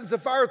Ananias and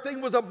Sapphira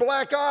thing was a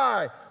black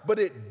eye, but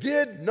it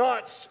did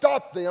not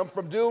stop them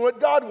from doing what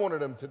God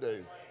wanted them to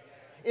do.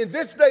 In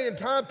this day and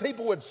time,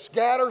 people would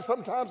scatter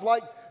sometimes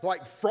like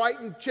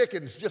frightened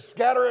chickens, just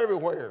scatter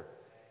everywhere.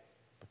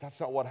 But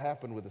that's not what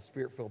happened with the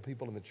Spirit-filled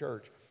people in the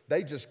church.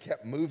 They just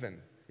kept moving.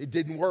 It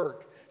didn't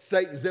work.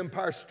 Satan's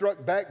empire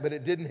struck back, but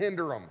it didn't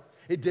hinder them.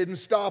 It didn't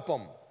stop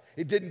them.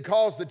 It didn't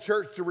cause the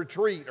church to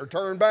retreat or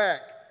turn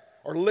back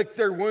or lick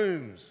their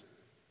wounds.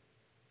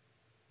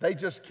 They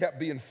just kept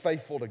being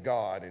faithful to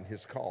God and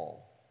His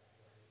call.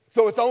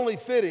 So it's only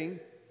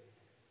fitting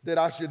that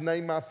I should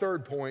name my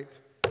third point,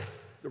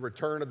 the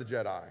return of the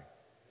Jedi.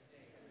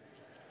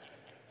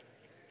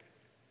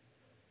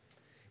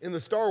 In the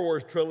Star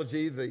Wars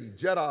trilogy, the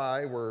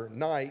Jedi were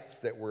knights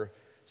that were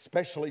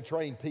specially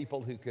trained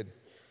people who could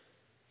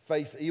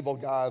face evil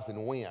guys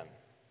and win.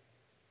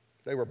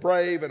 They were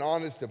brave and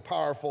honest and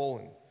powerful,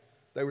 and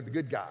they were the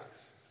good guys.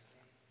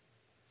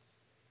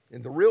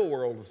 In the real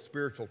world of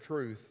spiritual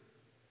truth,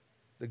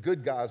 the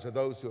good guys are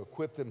those who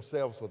equip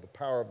themselves with the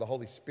power of the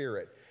Holy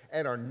Spirit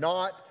and are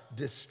not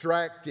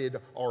distracted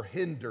or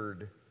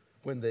hindered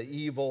when the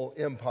evil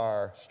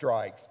empire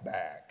strikes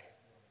back.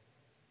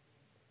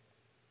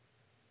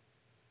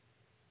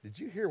 Did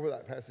you hear what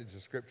that passage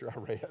of scripture I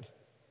read?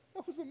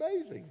 That was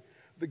amazing.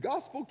 The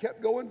gospel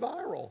kept going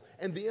viral,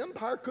 and the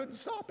empire couldn't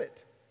stop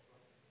it.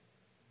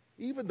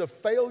 Even the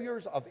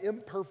failures of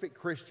imperfect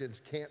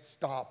Christians can't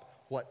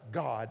stop what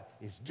God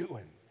is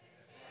doing.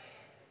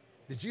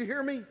 Did you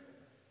hear me?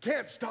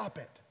 Can't stop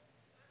it.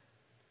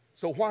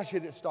 So why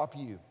should it stop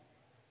you?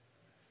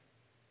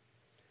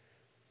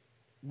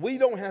 We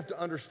don't have to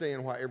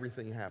understand why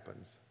everything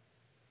happens.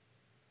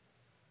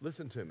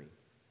 Listen to me.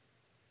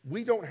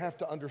 We don't have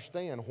to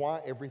understand why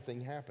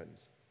everything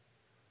happens.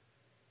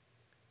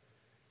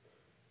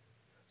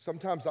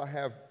 Sometimes I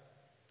have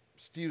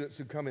students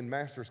who come in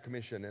master's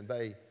commission and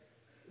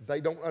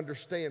they don't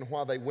understand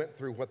why they went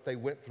through what they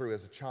went through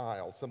as a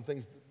child, some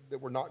things that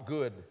were not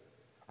good.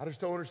 I just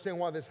don't understand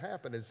why this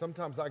happened. And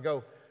sometimes I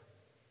go,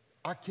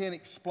 I can't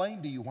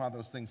explain to you why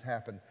those things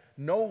happen.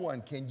 No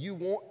one can.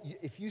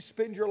 If you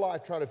spend your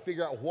life trying to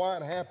figure out why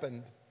it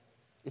happened,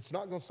 it's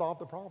not going to solve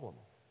the problem.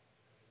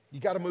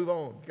 You got to move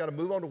on. You got to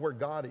move on to where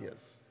God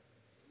is.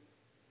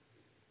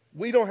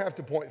 We don't have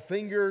to point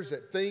fingers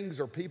at things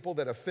or people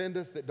that offend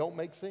us that don't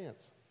make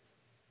sense.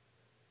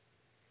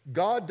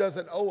 God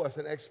doesn't owe us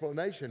an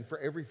explanation for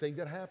everything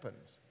that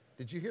happens.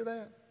 Did you hear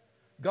that?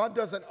 God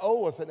doesn't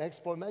owe us an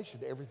explanation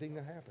to everything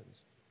that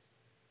happens.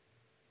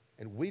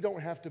 And we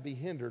don't have to be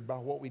hindered by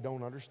what we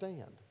don't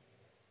understand.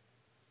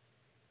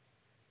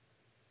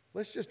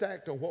 Let's just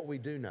act on what we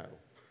do know,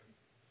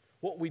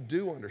 what we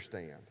do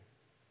understand.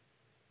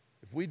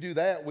 If we do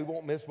that, we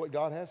won't miss what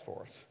God has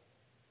for us.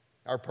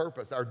 Our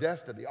purpose, our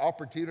destiny,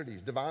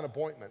 opportunities, divine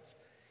appointments.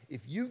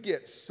 If you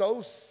get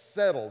so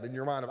settled in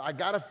your mind of, I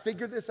got to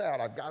figure this out,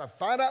 I've got to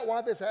find out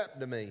why this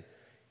happened to me,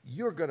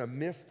 you're going to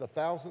miss the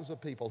thousands of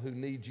people who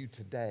need you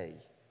today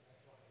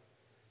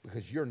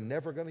because you're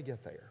never going to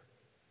get there.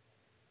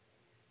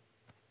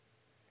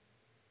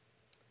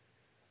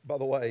 By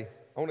the way,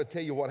 I want to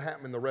tell you what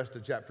happened in the rest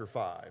of chapter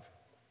 5.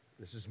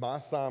 This is my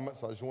assignment,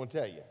 so I just want to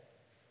tell you.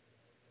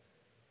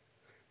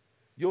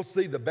 You'll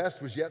see the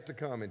best was yet to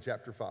come in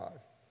chapter 5.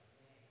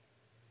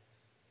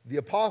 The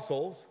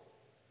apostles,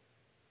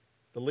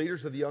 the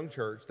leaders of the young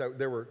church,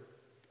 there were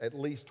at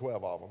least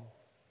 12 of them.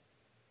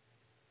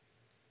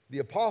 The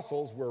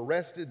apostles were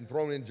arrested and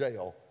thrown in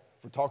jail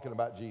for talking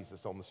about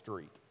Jesus on the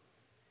street,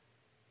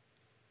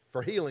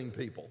 for healing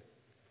people.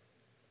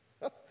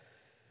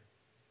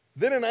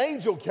 Then an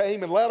angel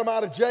came and let them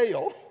out of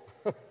jail,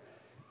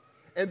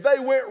 and they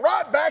went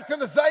right back to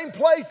the same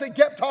place and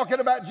kept talking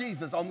about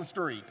Jesus on the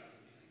street.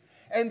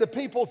 And the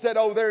people said,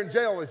 oh, they're in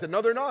jail. They said,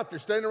 no, they're not. They're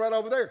standing right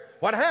over there.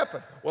 What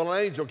happened? Well,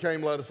 an angel came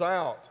and let us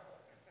out.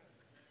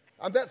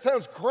 That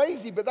sounds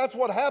crazy, but that's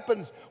what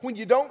happens when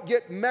you don't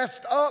get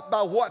messed up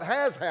by what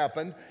has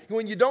happened,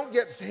 when you don't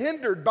get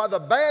hindered by the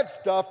bad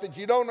stuff that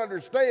you don't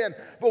understand.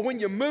 But when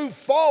you move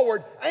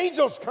forward,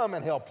 angels come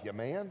and help you,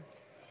 man.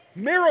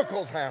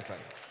 Miracles happen.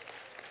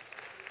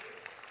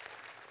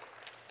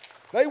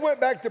 They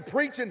went back to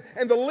preaching,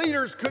 and the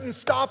leaders couldn't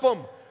stop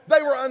them.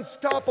 They were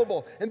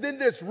unstoppable. And then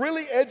this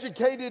really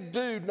educated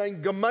dude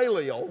named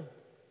Gamaliel,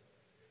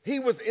 he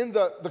was in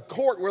the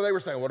court where they were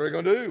saying, what are we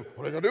going to do?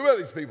 What are we going to do about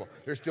these people?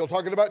 They're still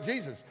talking about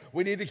Jesus.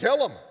 We need to kill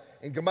them.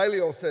 And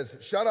Gamaliel says,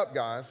 shut up,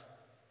 guys.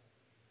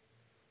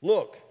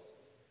 Look,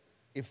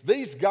 if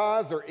these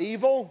guys are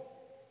evil,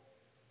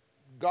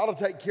 God will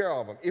take care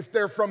of them. If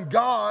they're from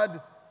God,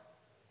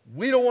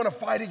 we don't want to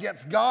fight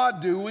against God,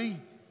 do we?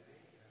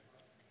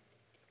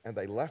 And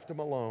they left him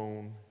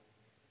alone,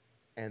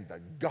 and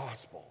the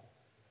gospel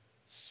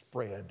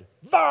spread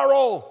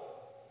viral,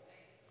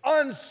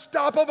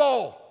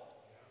 unstoppable.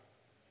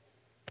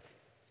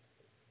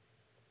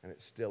 And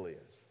it still is.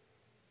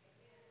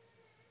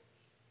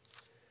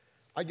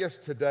 I guess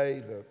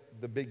today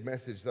the big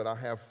message that I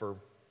have for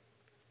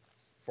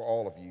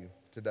all of you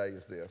today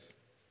is this.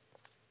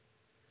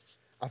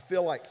 I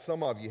feel like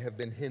some of you have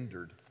been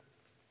hindered.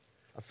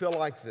 I feel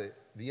like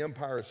the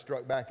empire has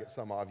struck back at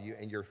some of you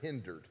and you're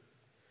hindered.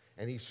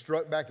 And he's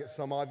struck back at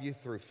some of you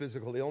through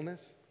physical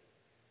illness.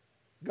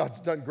 God's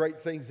done great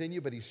things in you,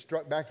 but he's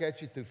struck back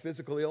at you through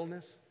physical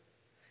illness.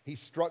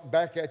 He's struck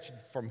back at you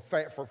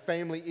for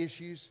family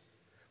issues,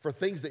 for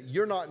things that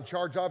you're not in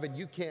charge of and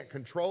you can't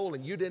control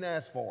and you didn't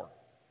ask for.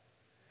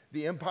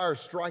 The empire is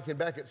striking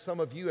back at some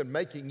of you and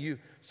making you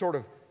sort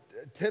of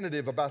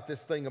tentative about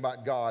this thing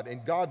about God.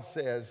 And God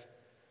says,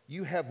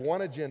 you have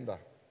one agenda: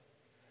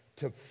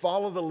 to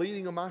follow the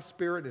leading of my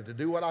Spirit and to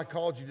do what I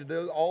called you to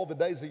do all the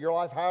days of your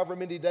life, however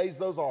many days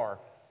those are.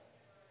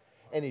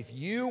 And if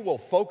you will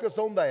focus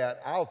on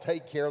that, I'll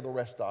take care of the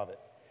rest of it.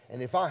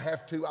 And if I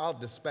have to, I'll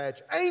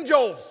dispatch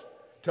angels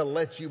to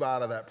let you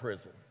out of that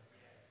prison.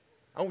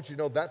 I want you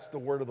to know that's the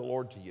word of the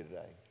Lord to you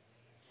today.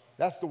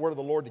 That's the word of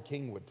the Lord to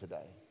Kingwood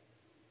today.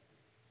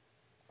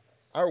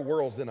 Our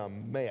world's in a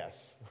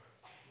mess.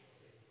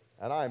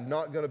 And I am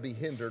not going to be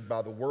hindered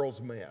by the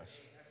world's mess.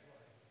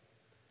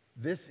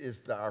 This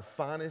is our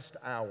finest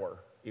hour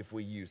if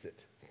we use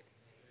it.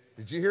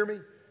 Did you hear me?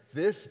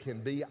 This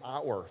can be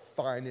our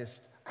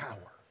finest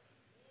hour.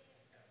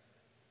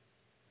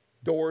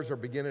 Doors are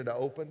beginning to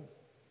open.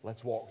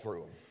 Let's walk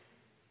through them.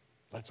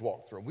 Let's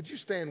walk through them. Would you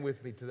stand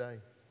with me today?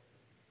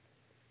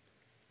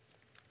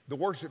 The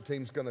worship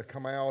team's going to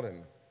come out,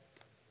 and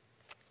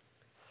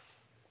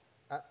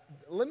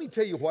let me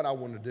tell you what I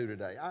want to do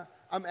today.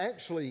 I'm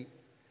actually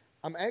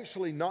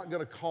not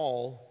going to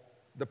call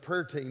the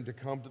prayer team to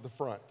come to the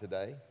front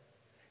today.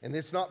 And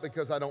it's not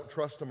because I don't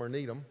trust them or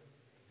need them.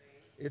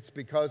 It's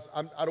because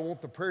I don't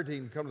want the prayer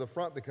team to come to the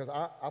front, because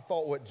I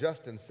thought what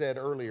Justin said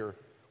earlier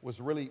was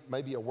really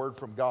maybe a word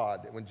from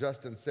God. When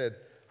Justin said,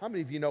 how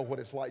many of you know what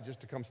it's like just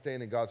to come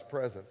stand in God's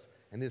presence,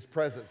 and His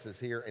presence is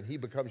here, and He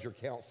becomes your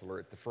counselor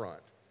at the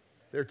front?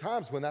 There are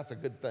times when that's a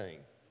good thing.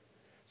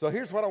 So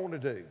here's what I want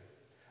to do.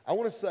 I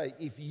want to say,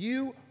 if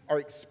you are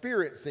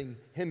experiencing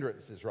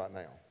hindrances right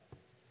now,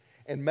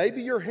 and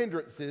maybe your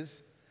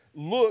hindrances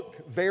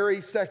look very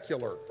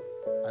secular.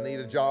 I need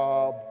a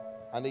job,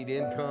 I need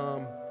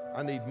income,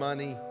 I need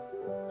money,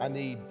 I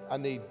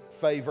need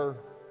favor.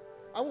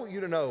 I want you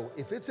to know,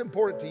 if it's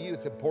important to you,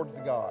 it's important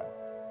to God.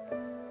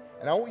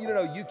 And I want you to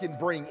know you can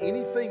bring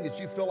anything that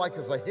you feel like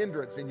is a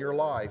hindrance in your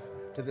life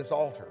to this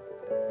altar.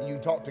 And you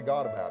can talk to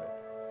God about it.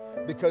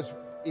 Because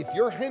if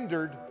you're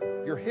hindered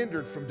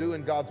from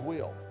doing God's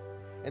will.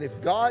 And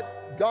if God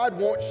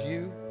wants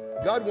you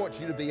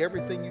to be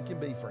everything you can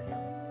be for Him.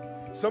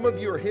 Some of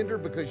you are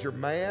hindered because you're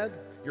mad,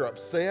 you're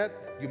upset,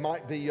 you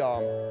might be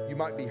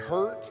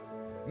hurt.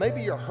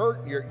 Maybe you're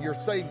hurt, you're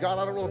saying, God,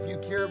 I don't know if you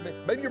care.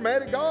 Maybe you're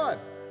mad at God.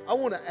 I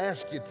want to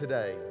ask you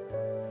today,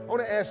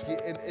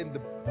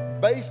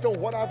 based on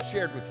what I've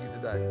shared with you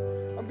today,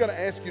 I'm going to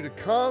ask you to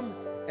come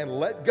and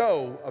let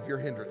go of your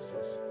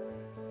hindrances.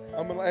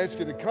 I'm going to ask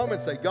you to come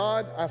and say,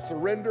 God, I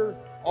surrender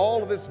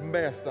all of this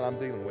mess that I'm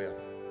dealing with.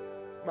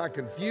 My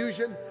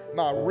confusion,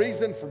 my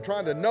reason for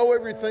trying to know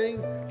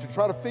everything, to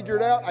try to figure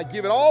it out, I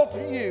give it all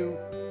to you.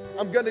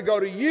 I'm going to go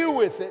to you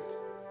with it,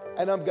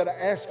 and I'm going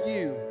to ask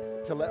you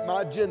to let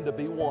my agenda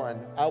be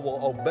one. I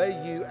will obey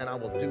you, and I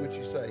will do what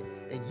you say.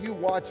 And you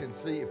watch and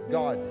see if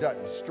God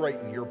doesn't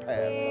straighten your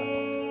paths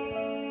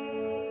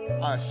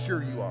out. I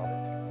assure you of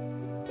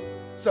it.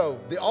 So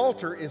the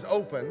altar is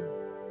open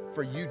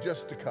for you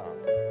just to come.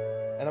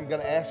 And I'm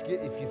going to ask you,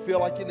 if you feel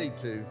like you need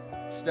to,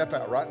 step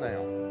out right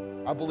now.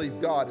 I believe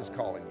God is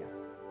calling you.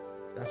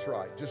 That's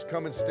right. Just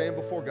come and stand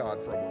before God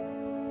for a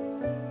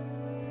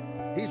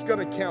moment. He's going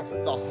to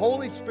counsel. The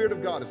Holy Spirit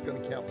of God is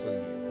going to counsel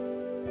you.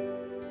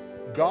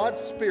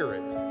 God's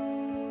Spirit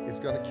is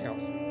going to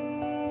counsel you.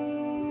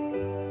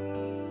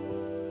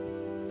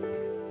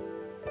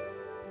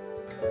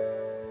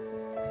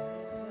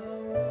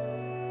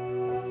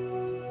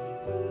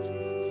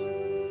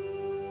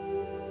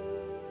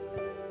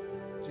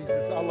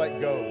 Jesus, I let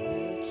go.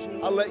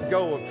 I let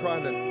go of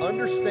trying to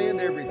understand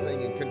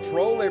everything and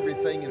control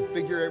everything and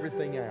figure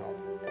everything out.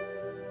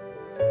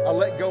 I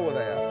let go of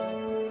that.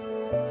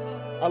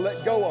 I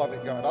let go of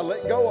it, God. I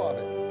let go of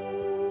it.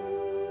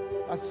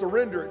 I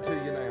surrender it to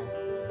you now.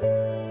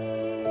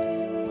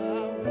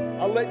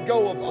 I let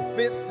go of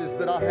offenses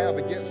that I have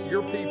against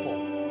your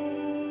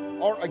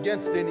people or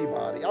against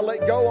anybody. I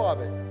let go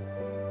of it.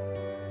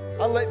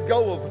 I let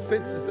go of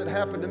offenses that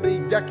happened to me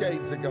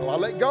decades ago. I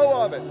let go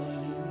of it.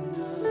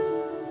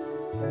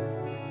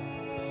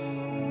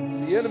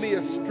 The enemy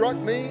has struck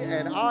me,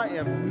 and I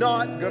am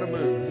not going to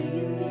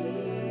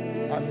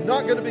move. I'm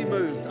not going to be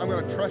moved. I'm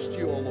going to trust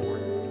you, O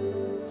Lord.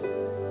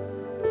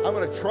 I'm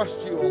going to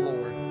trust you, O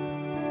Lord.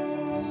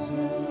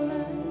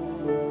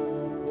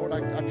 Lord,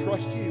 I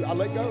trust you. I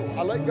let go.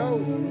 I let go.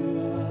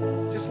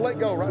 Just let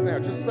go right now.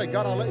 Just say,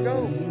 God, I let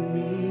go.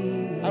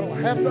 I don't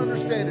have to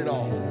understand it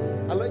all.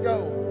 I let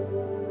go.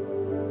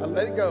 I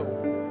let it go.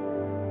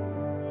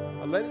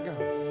 I let it go.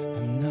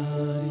 I'm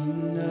not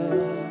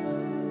enough.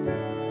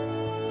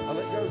 I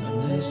let go, Jesus.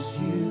 Unless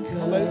you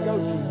I let it go,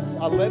 Jesus.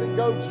 I let it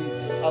go,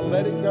 Jesus. I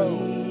let it go.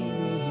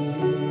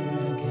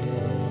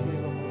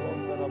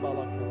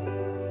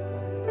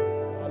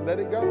 I let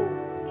it go.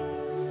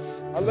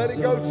 I let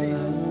it go, Jesus.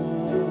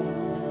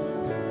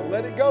 I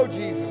let it go,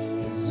 Jesus.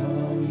 It's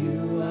all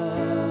you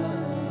are.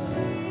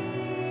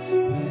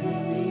 Will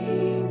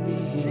meet me.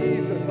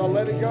 Jesus, I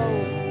let it go.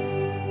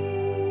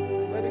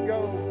 Let it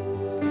go.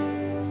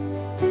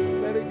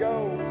 Let it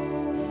go.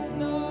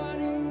 Not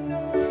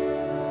enough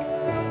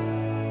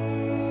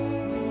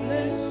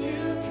unless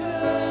you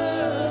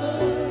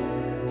come.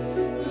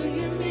 Will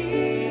you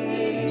meet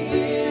me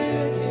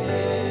here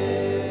again?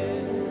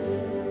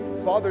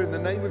 Father, in the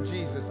name of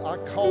Jesus, I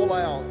call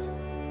out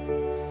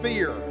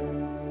fear.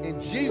 In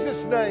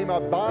Jesus' name, I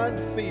bind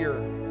fear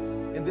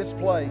in this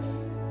place.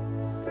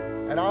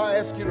 And I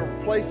ask you to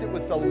replace it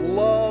with the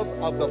love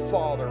of the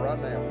Father right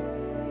now.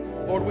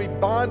 Lord, we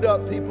bind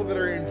up people that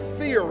are in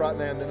fear right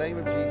now in the name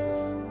of Jesus.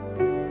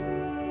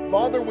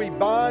 Father, we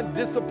bind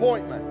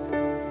disappointment.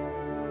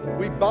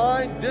 We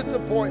bind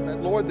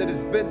disappointment, Lord, that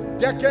has been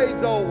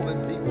decades old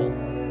in people.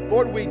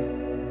 Lord,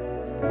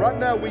 right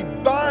now we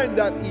bind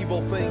that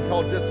evil thing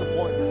called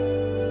disappointment.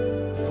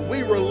 And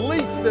we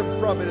release them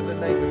from it in the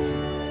name of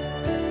Jesus.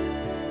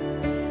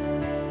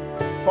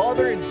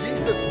 Father, in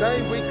Jesus'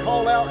 name, we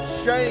call out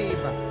shame.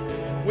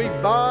 We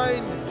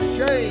bind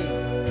shame.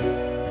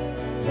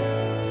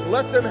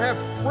 Let them have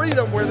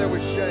freedom where there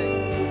was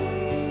shame.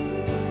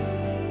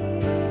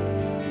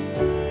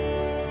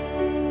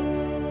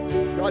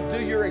 God,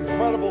 do your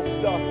incredible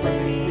stuff for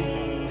these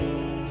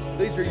people.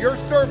 These are your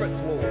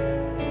servants, Lord.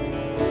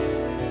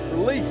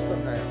 Release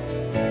them now.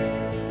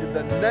 In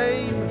the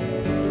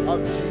name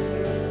of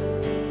Jesus.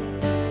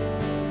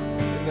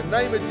 In the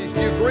name of Jesus.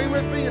 Do you agree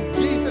with me? In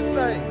Jesus'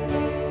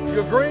 name. Do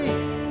you agree?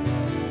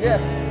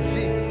 Yes, in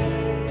Jesus'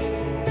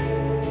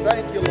 name.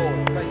 Thank you,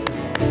 Lord. Thank you.